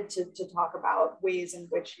started to talk about ways in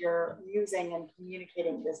which you're using and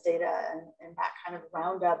communicating this data, and that kind of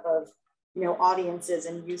roundup of audiences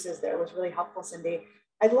and uses there was really helpful, Cindy.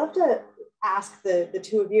 I'd love to ask the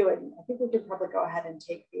two of you, and I think we could probably go ahead and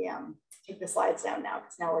take the slides down now,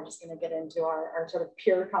 because now we're just going to get into our sort of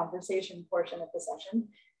pure conversation portion of the session.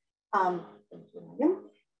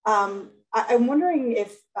 I'm wondering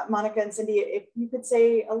if Monica and Cindy, if you could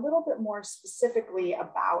say a little bit more specifically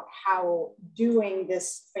about how doing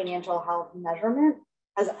this financial health measurement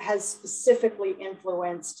has specifically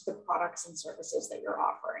influenced the products and services that you're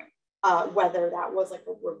offering. Whether that was like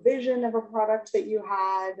a revision of a product that you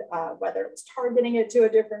had, whether it was targeting it to a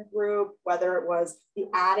different group, whether it was the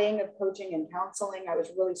adding of coaching and counseling. I was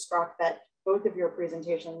really struck that both of your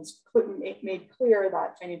presentations made clear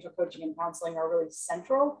that financial coaching and counseling are really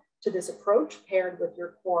central to this approach, paired with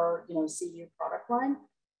your core, CU product line.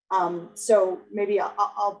 So maybe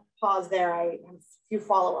I'll pause there. I have a few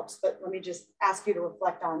follow-ups, but let me just ask you to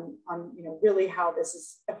reflect on really how this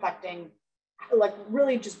is affecting, like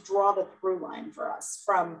really just draw the through line for us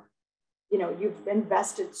from, you've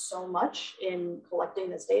invested so much in collecting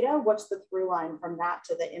this data. What's the through line from that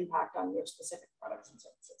to the impact on your specific products and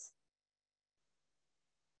services?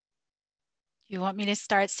 You want me to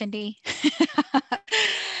start, Cindy?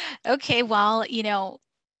 Okay, well,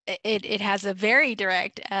 it has a very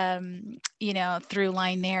direct, through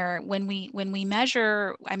line there. When we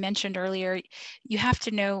measure, I mentioned earlier, you have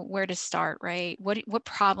to know where to start, right? What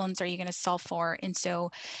problems are you going to solve for? And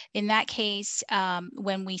so in that case,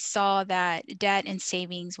 when we saw that debt and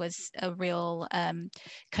savings was a real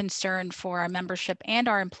concern for our membership and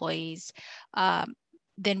our employees,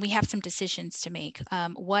 then we have some decisions to make.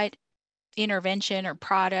 What intervention or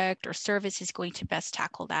product or service is going to best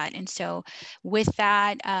tackle that? And so with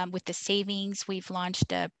that, with the savings, we've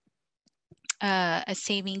launched a a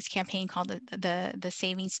savings campaign called the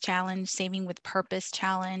Savings Challenge, Saving with Purpose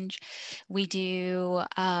Challenge. We do,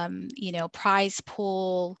 prize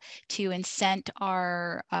pool to incent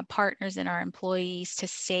our partners and our employees to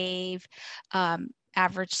save.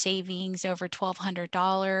 Average savings over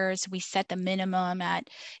 $1,200. We set the minimum at,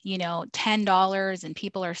 $10, and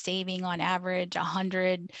people are saving on average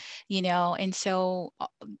 $100, and so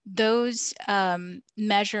those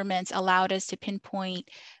measurements allowed us to pinpoint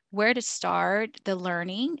where to start the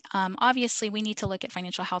learning. Obviously, we need to look at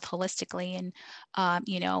financial health holistically and,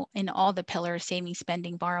 in all the pillars, saving,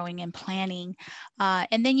 spending, borrowing, and planning.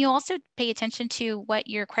 And then you also pay attention to what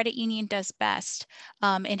your credit union does best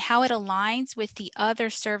and how it aligns with the other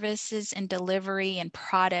services and delivery and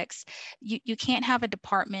products. You can't have a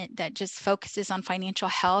department that just focuses on financial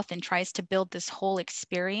health and tries to build this whole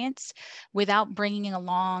experience without bringing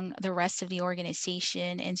along the rest of the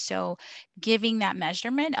organization. And so giving that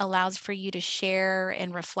measurement allows for you to share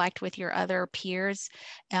and reflect with your other peers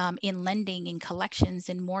in lending, in collections,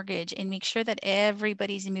 in mortgage, and make sure that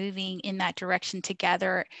everybody's moving in that direction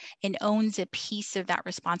together and owns a piece of that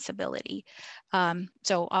responsibility.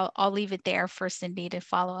 So I'll leave it there for Cindy to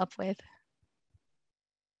follow up with.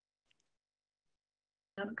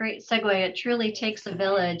 Great segue. It truly takes a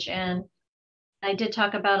village. And I did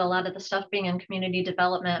talk about a lot of the stuff being in community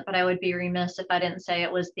development, but I would be remiss if I didn't say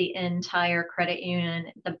it was the entire credit union,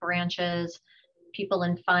 the branches, people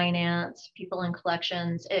in finance, people in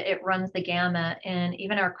collections. It runs the gamut. And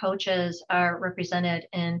even our coaches are represented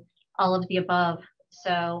in all of the above.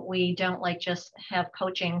 So we don't just have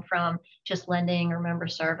coaching from just lending or member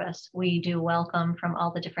service. We do welcome from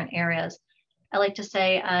all the different areas. I like to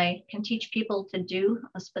say I can teach people to do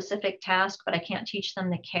a specific task, but I can't teach them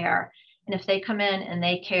to care. And if they come in and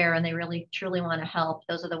they care and they really truly want to help,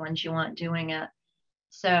 those are the ones you want doing it.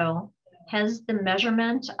 So has the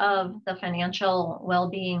measurement of the financial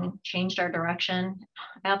well-being changed our direction?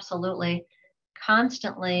 Absolutely.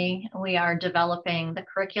 Constantly, we are developing. The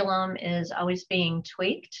curriculum is always being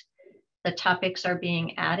tweaked. The topics are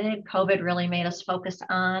being added. COVID really made us focus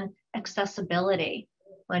on accessibility.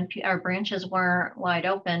 When our branches weren't wide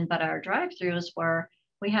open, but our drive-throughs were,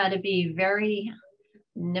 we had to be very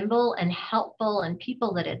nimble and helpful, and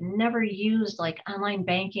people that had never used online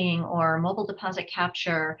banking or mobile deposit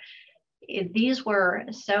capture. These were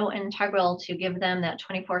so integral to give them that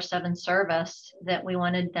 24/7 service that we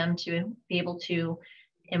wanted them to be able to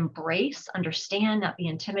embrace, understand, not be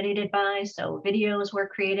intimidated by. So videos were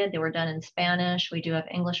created. They were done in Spanish. We do have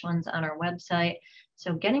English ones on our website.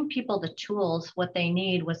 So getting people the tools, what they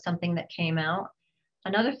need, was something that came out.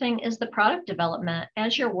 Another thing is the product development.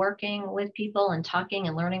 As you're working with people and talking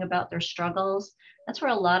and learning about their struggles, that's where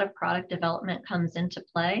a lot of product development comes into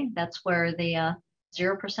play. That's where the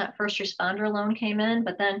 0% first responder loan came in,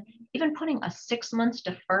 but then even putting a 6 months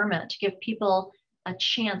deferment to give people a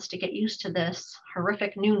chance to get used to this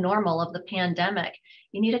horrific new normal of the pandemic.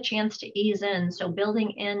 You need a chance to ease in. So building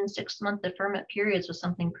in 6-month deferment periods was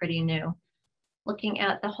something pretty new. Looking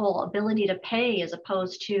at the whole ability to pay as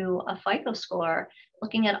opposed to a FICO score,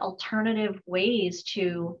 looking at alternative ways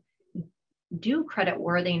to do credit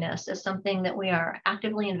worthiness is something that we are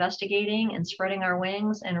actively investigating and spreading our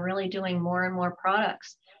wings and really doing more and more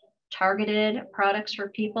products, targeted products for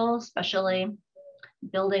people, especially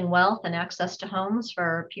building wealth and access to homes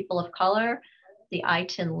for people of color, the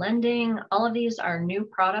ITIN lending. All of these are new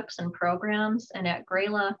products and programs. And at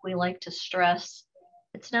Greylock, we like to stress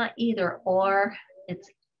it's not either or, it's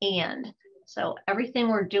and. So everything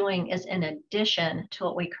we're doing is in addition to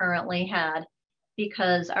what we currently had,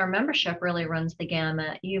 because our membership really runs the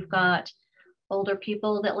gamut. You've got older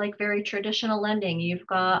people that like very traditional lending. You've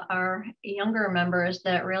got our younger members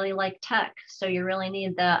that really like tech. So you really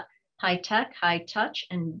need that high tech, high touch,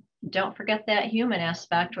 and don't forget that human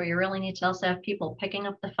aspect where you really need to also have people picking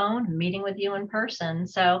up the phone, meeting with you in person.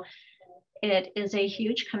 So it is a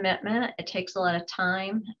huge commitment. It takes a lot of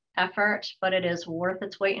time, effort, but it is worth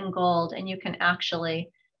its weight in gold, and you can actually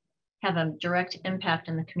have a direct impact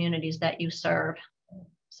in the communities that you serve.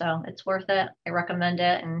 So it's worth it. I recommend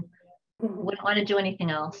it and wouldn't want to do anything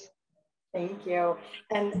else. Thank you.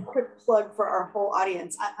 And quick plug for our whole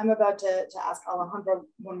audience. I'm about to ask Alejandra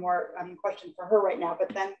one more question for her right now,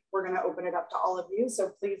 but then we're going to open it up to all of you. So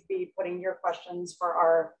please be putting your questions for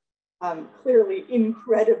our clearly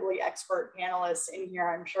incredibly expert panelists in here.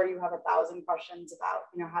 I'm sure you have 1,000 questions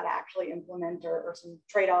about how to actually implement or some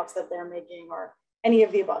trade-offs that they're making or any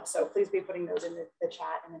of the above. So please be putting those in the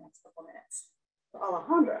chat in the next couple minutes. So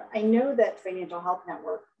Alejandra, I know that Financial Health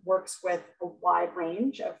Network works with a wide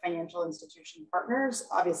range of financial institution partners.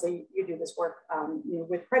 Obviously, you do this work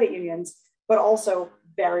with credit unions, but also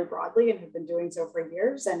very broadly and have been doing so for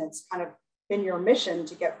years. And it's kind of been your mission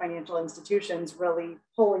to get financial institutions really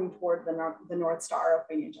pulling toward the North Star of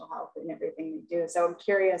financial health in everything they do. So I'm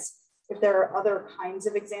curious if there are other kinds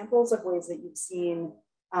of examples of ways that you've seen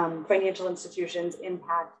financial institutions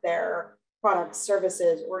impact their products,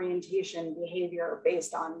 services, orientation, behavior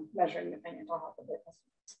based on measuring the financial health of their customers.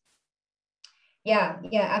 Yeah,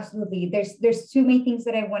 absolutely. There's too many things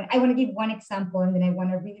that I want to give one example, and then I want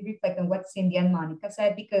to really reflect on what Cindy and Monica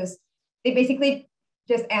said, because they basically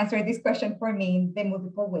just answered this question for me in the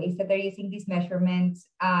multiple ways that they're using these measurement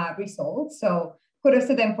results. So kudos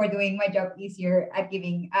to them for doing my job easier at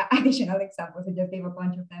giving additional examples. I just gave a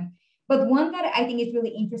bunch of them. But one that I think is really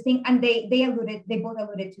interesting, and they both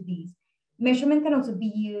alluded to these, measurement can also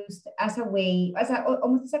be used as a way,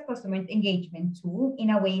 almost as a customer engagement tool, in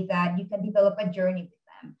a way that you can develop a journey with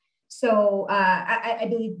them. So I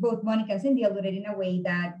believe both Monica and Cindy alluded in a way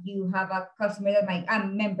that you have a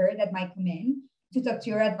member that might come in to talk to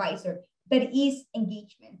your advisor. That is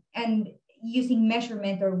engagement, and using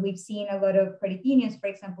measurement, or we've seen a lot of credit unions, for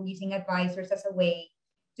example, using advisors as a way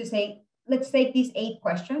to say, let's take these 8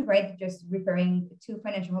 questions, right? Just referring to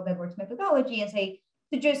Financial Health Network's methodology, and say,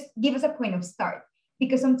 to just give us a point of start.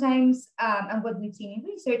 Because sometimes, and what we've seen in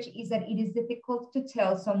research is that it is difficult to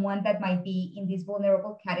tell someone that might be in this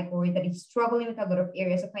vulnerable category, that is struggling with a lot of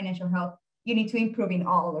areas of financial health, you need to improve in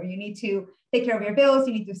all, or you need to take care of your bills,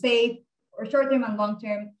 you need to save, or short-term and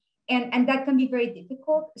long-term. And that can be very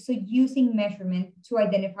difficult. So using measurement to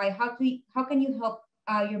identify how can you help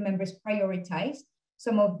your members prioritize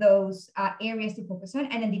some of those areas to focus on,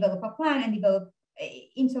 and then develop a plan and develop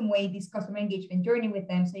in some way this customer engagement journey with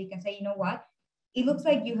them. So you can say, you know what, it looks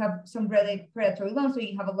like you have some predatory loans, so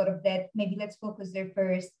you have a lot of debt. Maybe let's focus there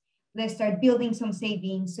first. Let's start building some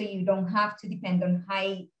savings so you don't have to depend on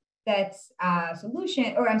high interest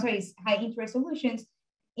solutions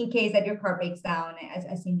in case that your car breaks down,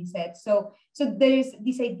 as Cindy said. So there's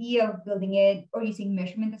this idea of building it or using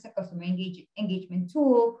measurement as a customer engagement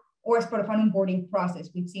tool, or as part of an onboarding process.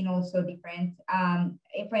 We've seen also different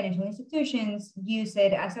financial institutions use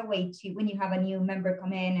it as a way to, when you have a new member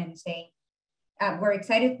come in and say, we're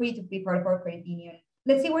excited for you to be part of our credit union.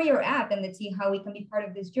 Let's see where you're at, and let's see how we can be part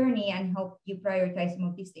of this journey and help you prioritize some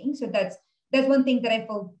of these things. So that's one thing that I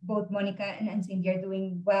felt both Monica and Cindy are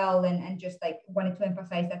doing well, and just like wanted to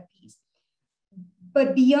emphasize that piece.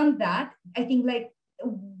 But beyond that, I think like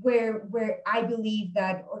where I believe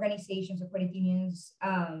that organizations or credit unions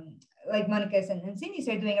like Monica's and Cindy's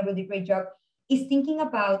are doing a really great job is thinking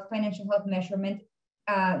about financial health measurement,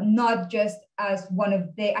 not just as one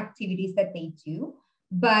of the activities that they do,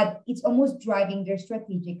 but it's almost driving their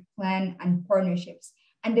strategic plan and partnerships,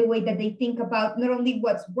 and the way that they think about not only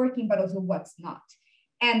what's working, but also what's not.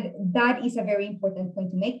 And that is a very important point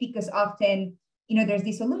to make, because often, there's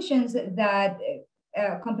these solutions that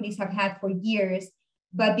companies have had for years,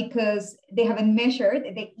 but because they haven't measured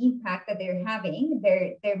the impact that they're having,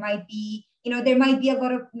 there might be a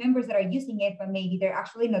lot of members that are using it, but maybe they're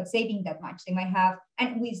actually not saving that much. They might have,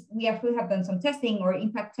 and we actually have done some testing or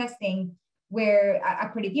impact testing where a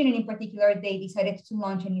credit union in particular, they decided to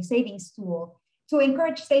launch a new savings tool to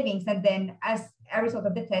encourage savings. And then as a result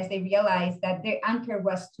of the test, they realized that their anchor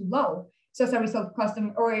was too low. So as a result,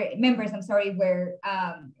 members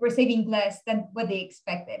were saving less than what they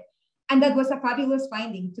expected. And that was a fabulous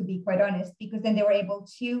finding, to be quite honest, because then they were able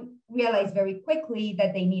to realize very quickly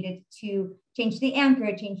that they needed to change the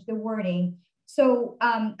anchor, change the wording. So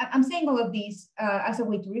I'm saying all of these as a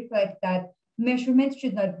way to reflect that measurement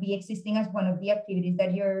should not be existing as one of the activities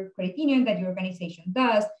that your credit union, that your organization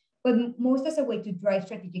does, but most as a way to drive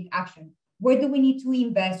strategic action. Where do we need to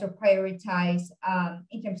invest or prioritize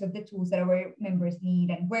in terms of the tools that our members need?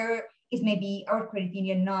 And where is maybe our credit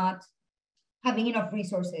union not having enough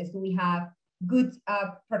resources? Do we have good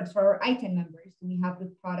products for our ITIN members? Do we have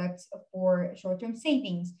good products for short-term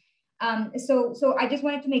savings? So I just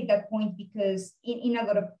wanted to make that point, because in a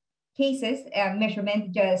lot of cases,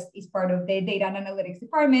 measurement just is part of the data and analytics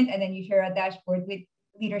department, and then you share a dashboard with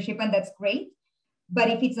leadership, and that's great. But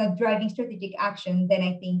if it's not driving strategic action, then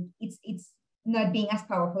I think it's not being as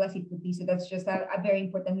powerful as it could be. So that's just a very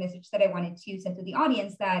important message that I wanted to send to the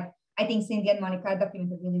audience, that I think Cindy and Monica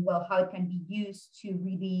documented really well how it can be used to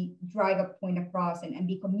really drive a point across and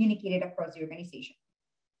be communicated across the organization.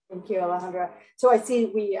 Thank you, Alejandra. So I see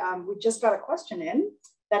we just got a question in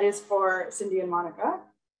that is for Cindy and Monica,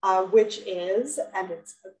 which is, and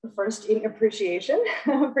it's first in appreciation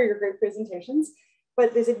for your great presentations,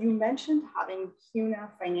 but is it, you mentioned having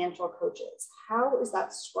CUNA financial coaches. How is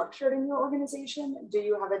that structured in your organization? Do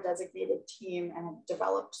you have a designated team and have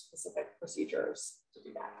developed specific procedures to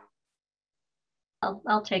do that?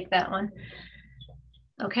 I'll take that one.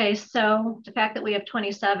 Okay, so the fact that we have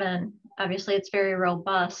 27, obviously it's very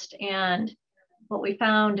robust. And what we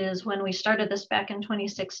found is when we started this back in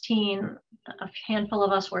 2016, a handful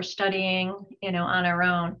of us were studying, on our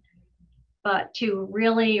own. But to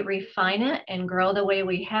really refine it and grow the way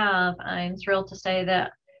we have, I'm thrilled to say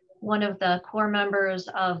that one of the core members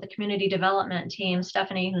of the community development team,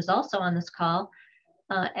 Stephanie, who's also on this call,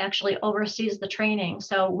 actually oversees the training.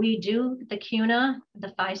 So we do the CUNA,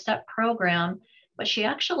 the 5-step program, but she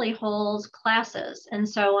actually holds classes. And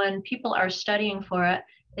so when people are studying for it,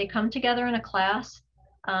 they come together in a class.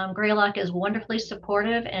 Greylock is wonderfully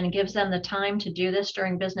supportive and gives them the time to do this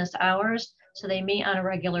during business hours. So they meet on a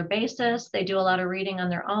regular basis. They do a lot of reading on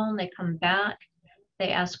their own. They come back, they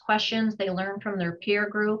ask questions, they learn from their peer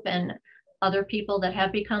group and other people that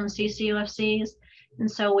have become CCUFCs. And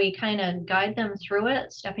so we kind of guide them through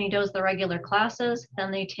it. Stephanie does the regular classes,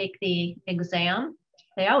 then they take the exam.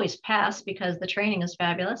 They always pass because the training is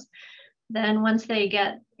fabulous. Then once they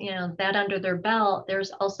get, that under their belt,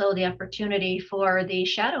 there's also the opportunity for the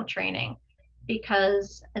shadow training,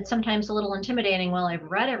 because it's sometimes a little intimidating. Well, I've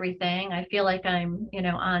read everything. I feel like I'm,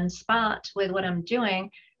 on spot with what I'm doing,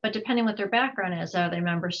 but depending what their background is, are they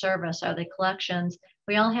member service? Are they collections?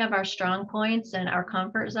 We all have our strong points and our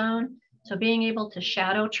comfort zone. So being able to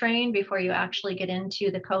shadow train before you actually get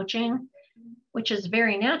into the coaching, which is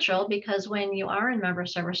very natural, because when you are in member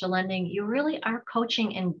service or lending, you really are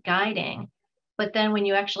coaching and guiding. But then when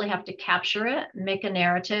you actually have to capture it, make a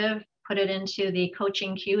narrative, put it into the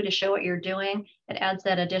coaching queue to show what you're doing, it adds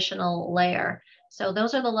that additional layer. So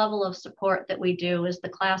those are the level of support that we do, is the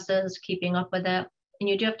classes, keeping up with it. And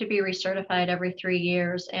you do have to be recertified every 3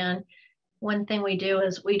 years. And one thing we do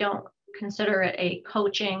is we don't consider it a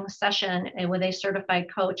coaching session with a certified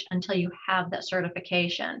coach until you have that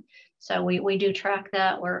certification. So we do track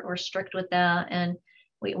that. We're strict with that. And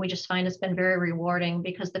we just find it's been very rewarding,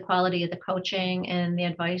 because the quality of the coaching and the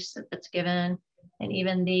advice that's given, and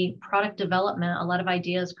even the product development, a lot of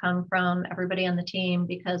ideas come from everybody on the team,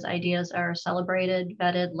 because ideas are celebrated,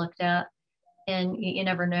 vetted, looked at, and you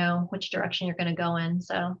never know which direction you're going to go in.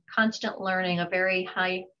 So constant learning, a very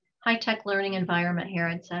high-tech learning environment here,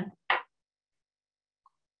 I'd say.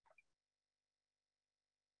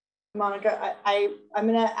 Monica, I'm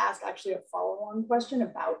going to ask actually a follow-on question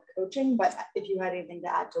about coaching, but if you had anything to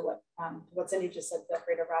add to what Cindy just said, feel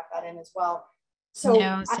free to wrap that in as well. So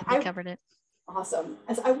no, Cindy covered it. Awesome.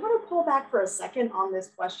 As I want to pull back for a second on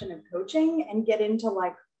this question of coaching and get into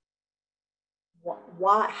like,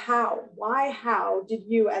 how did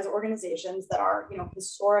you, as organizations that are,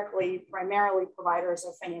 historically primarily providers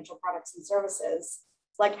of financial products and services,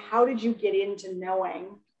 like how did you get into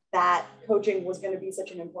knowing that coaching was going to be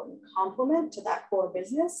such an important complement to that core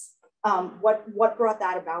business? What brought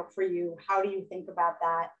that about for you? How do you think about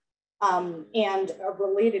that? And a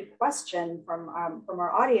related question from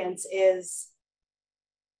our audience is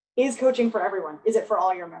coaching for everyone? Is it for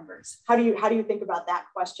all your members? How do you think about that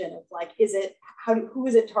question of like, who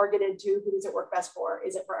is it targeted to? Who does it work best for?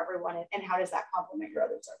 Is it for everyone? And how does that complement your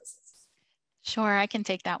other services? Sure, I can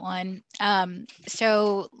take that one.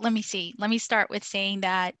 So let me see. Let me start with saying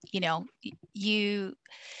that,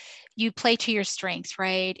 you play to your strengths,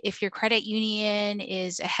 right? If your credit union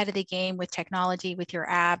is ahead of the game with technology, with your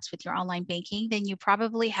apps, with your online banking, then you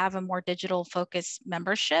probably have a more digital focused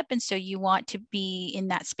membership. And so you want to be in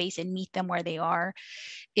that space and meet them where they are.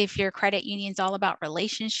 If your credit union's all about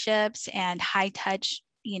relationships and high touch,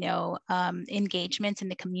 engagements in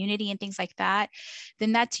the community and things like that,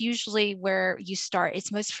 then that's usually where you start.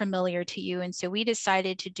 It's most familiar to you. And so we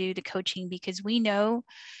decided to do the coaching because we know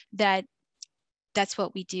that that's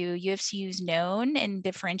what we do. UFC is known and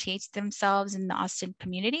differentiates themselves in the Austin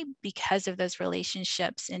community because of those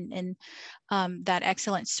relationships and that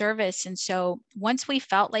excellent service. And so once we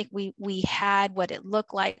felt like we had what it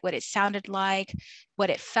looked like, what it sounded like, what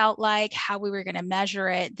it felt like, how we were going to measure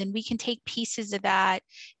it, then we can take pieces of that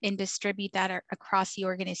and distribute that across the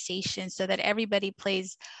organization so that everybody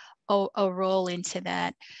plays a role into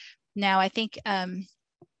that. Now, I think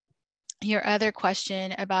your other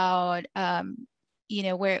question about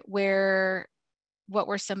what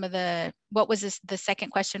were some of what was the second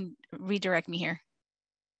question? Redirect me here.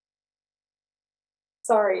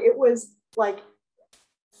 Sorry, it was like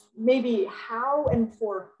maybe how and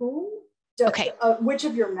for whom, okay. Which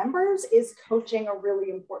of your members is coaching a really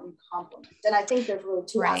important complement? And I think there's really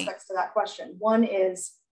two aspects to that question. One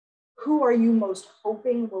is, who are you most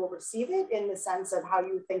hoping will receive it, in the sense of how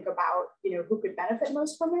you think about, who could benefit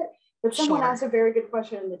most from it? But someone asked a very good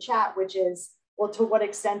question in the chat, which is, well, to what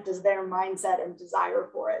extent does their mindset and desire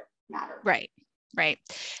for it matter? Right. Right.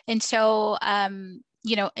 And so,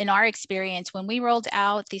 you know, in our experience, when we rolled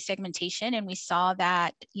out the segmentation and we saw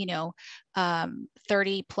that, you know,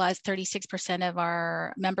 36% of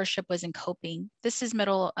our membership was in coping. This is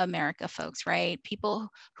middle America folks, right? People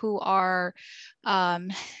who are, have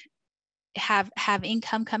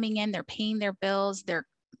income coming in, they're paying their bills, they're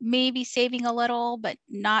maybe saving a little, but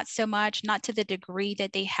not so much, not to the degree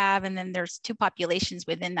that they have. And then there's two populations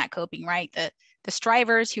within that coping, right? The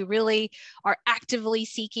strivers who really are actively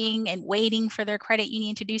seeking and waiting for their credit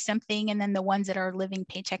union to do something, and then the ones that are living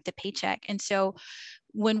paycheck to paycheck. And so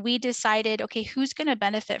when we decided, okay, who's going to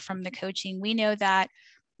benefit from the coaching, we know that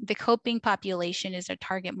the coping population is a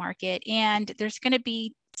target market, and there's going to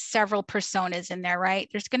be several personas in there, right?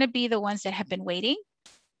 There's going to be the ones that have been waiting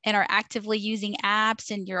and are actively using apps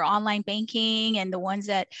and your online banking, and the ones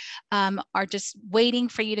that are just waiting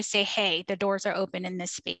for you to say, hey, the doors are open in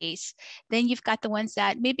this space. Then you've got the ones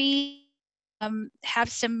that maybe have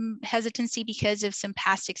some hesitancy because of some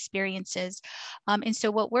past experiences. And so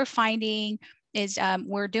what we're finding is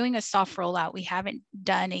we're doing a soft rollout. We haven't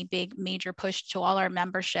done a big major push to all our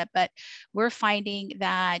membership, but we're finding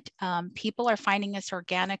that people are finding us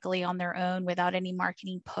organically on their own without any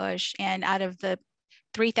marketing push. And out of the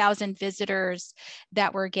 3,000 visitors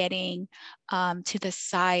that we're getting to the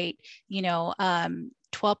site, you know,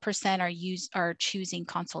 12% are choosing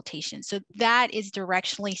consultation. So that is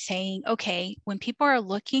directionally saying, okay, when people are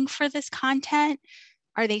looking for this content,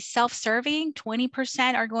 are they self-serving?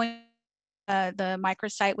 20% are going the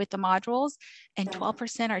microsite with the modules, and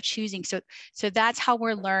 12% are choosing. So that's how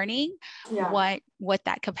we're learning what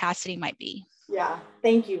that capacity might be. Yeah,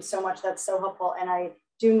 thank you so much. That's so helpful. And I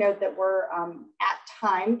do note that we're at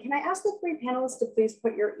time. Can I ask the three panelists to please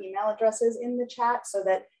put your email addresses in the chat so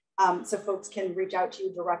that so folks can reach out to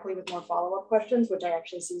you directly with more follow-up questions, which I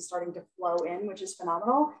actually see starting to flow in, which is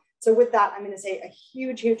phenomenal. So with that, I'm going to say a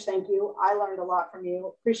huge, huge thank you. I learned a lot from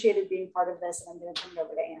you. Appreciated being part of this. And I'm going to turn it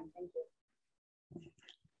over to Anne. Thank you.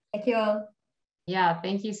 Thank you all. Yeah,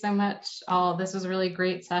 thank you so much all. This was a really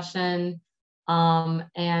great session.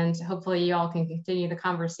 And hopefully you all can continue the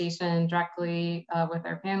conversation directly with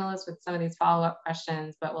our panelists with some of these follow-up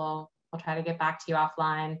questions, but we'll try to get back to you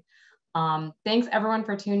offline. Thanks everyone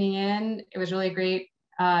for tuning in. It was really great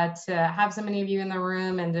to have so many of you in the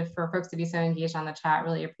room, and for folks to be so engaged on the chat.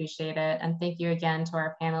 Really appreciate it. And thank you again to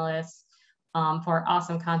our panelists for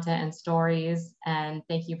awesome content and stories. And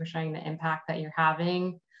thank you for showing the impact that you're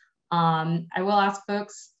having. I will ask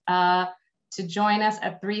folks to join us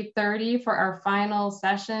at 3:30 for our final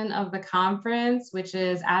session of the conference, which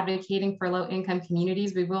is advocating for low-income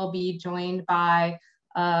communities. We will be joined by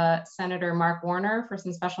Senator Mark Warner for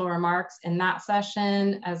some special remarks in that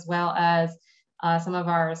session, as well as some of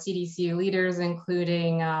our CDCU leaders,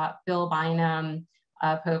 including Bill Bynum,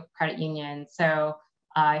 Pope Credit Union. So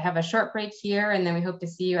I have a short break here, and then we hope to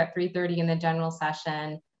see you at 3:30 in the general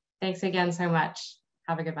session. Thanks again so much.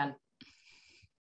 Have a good one.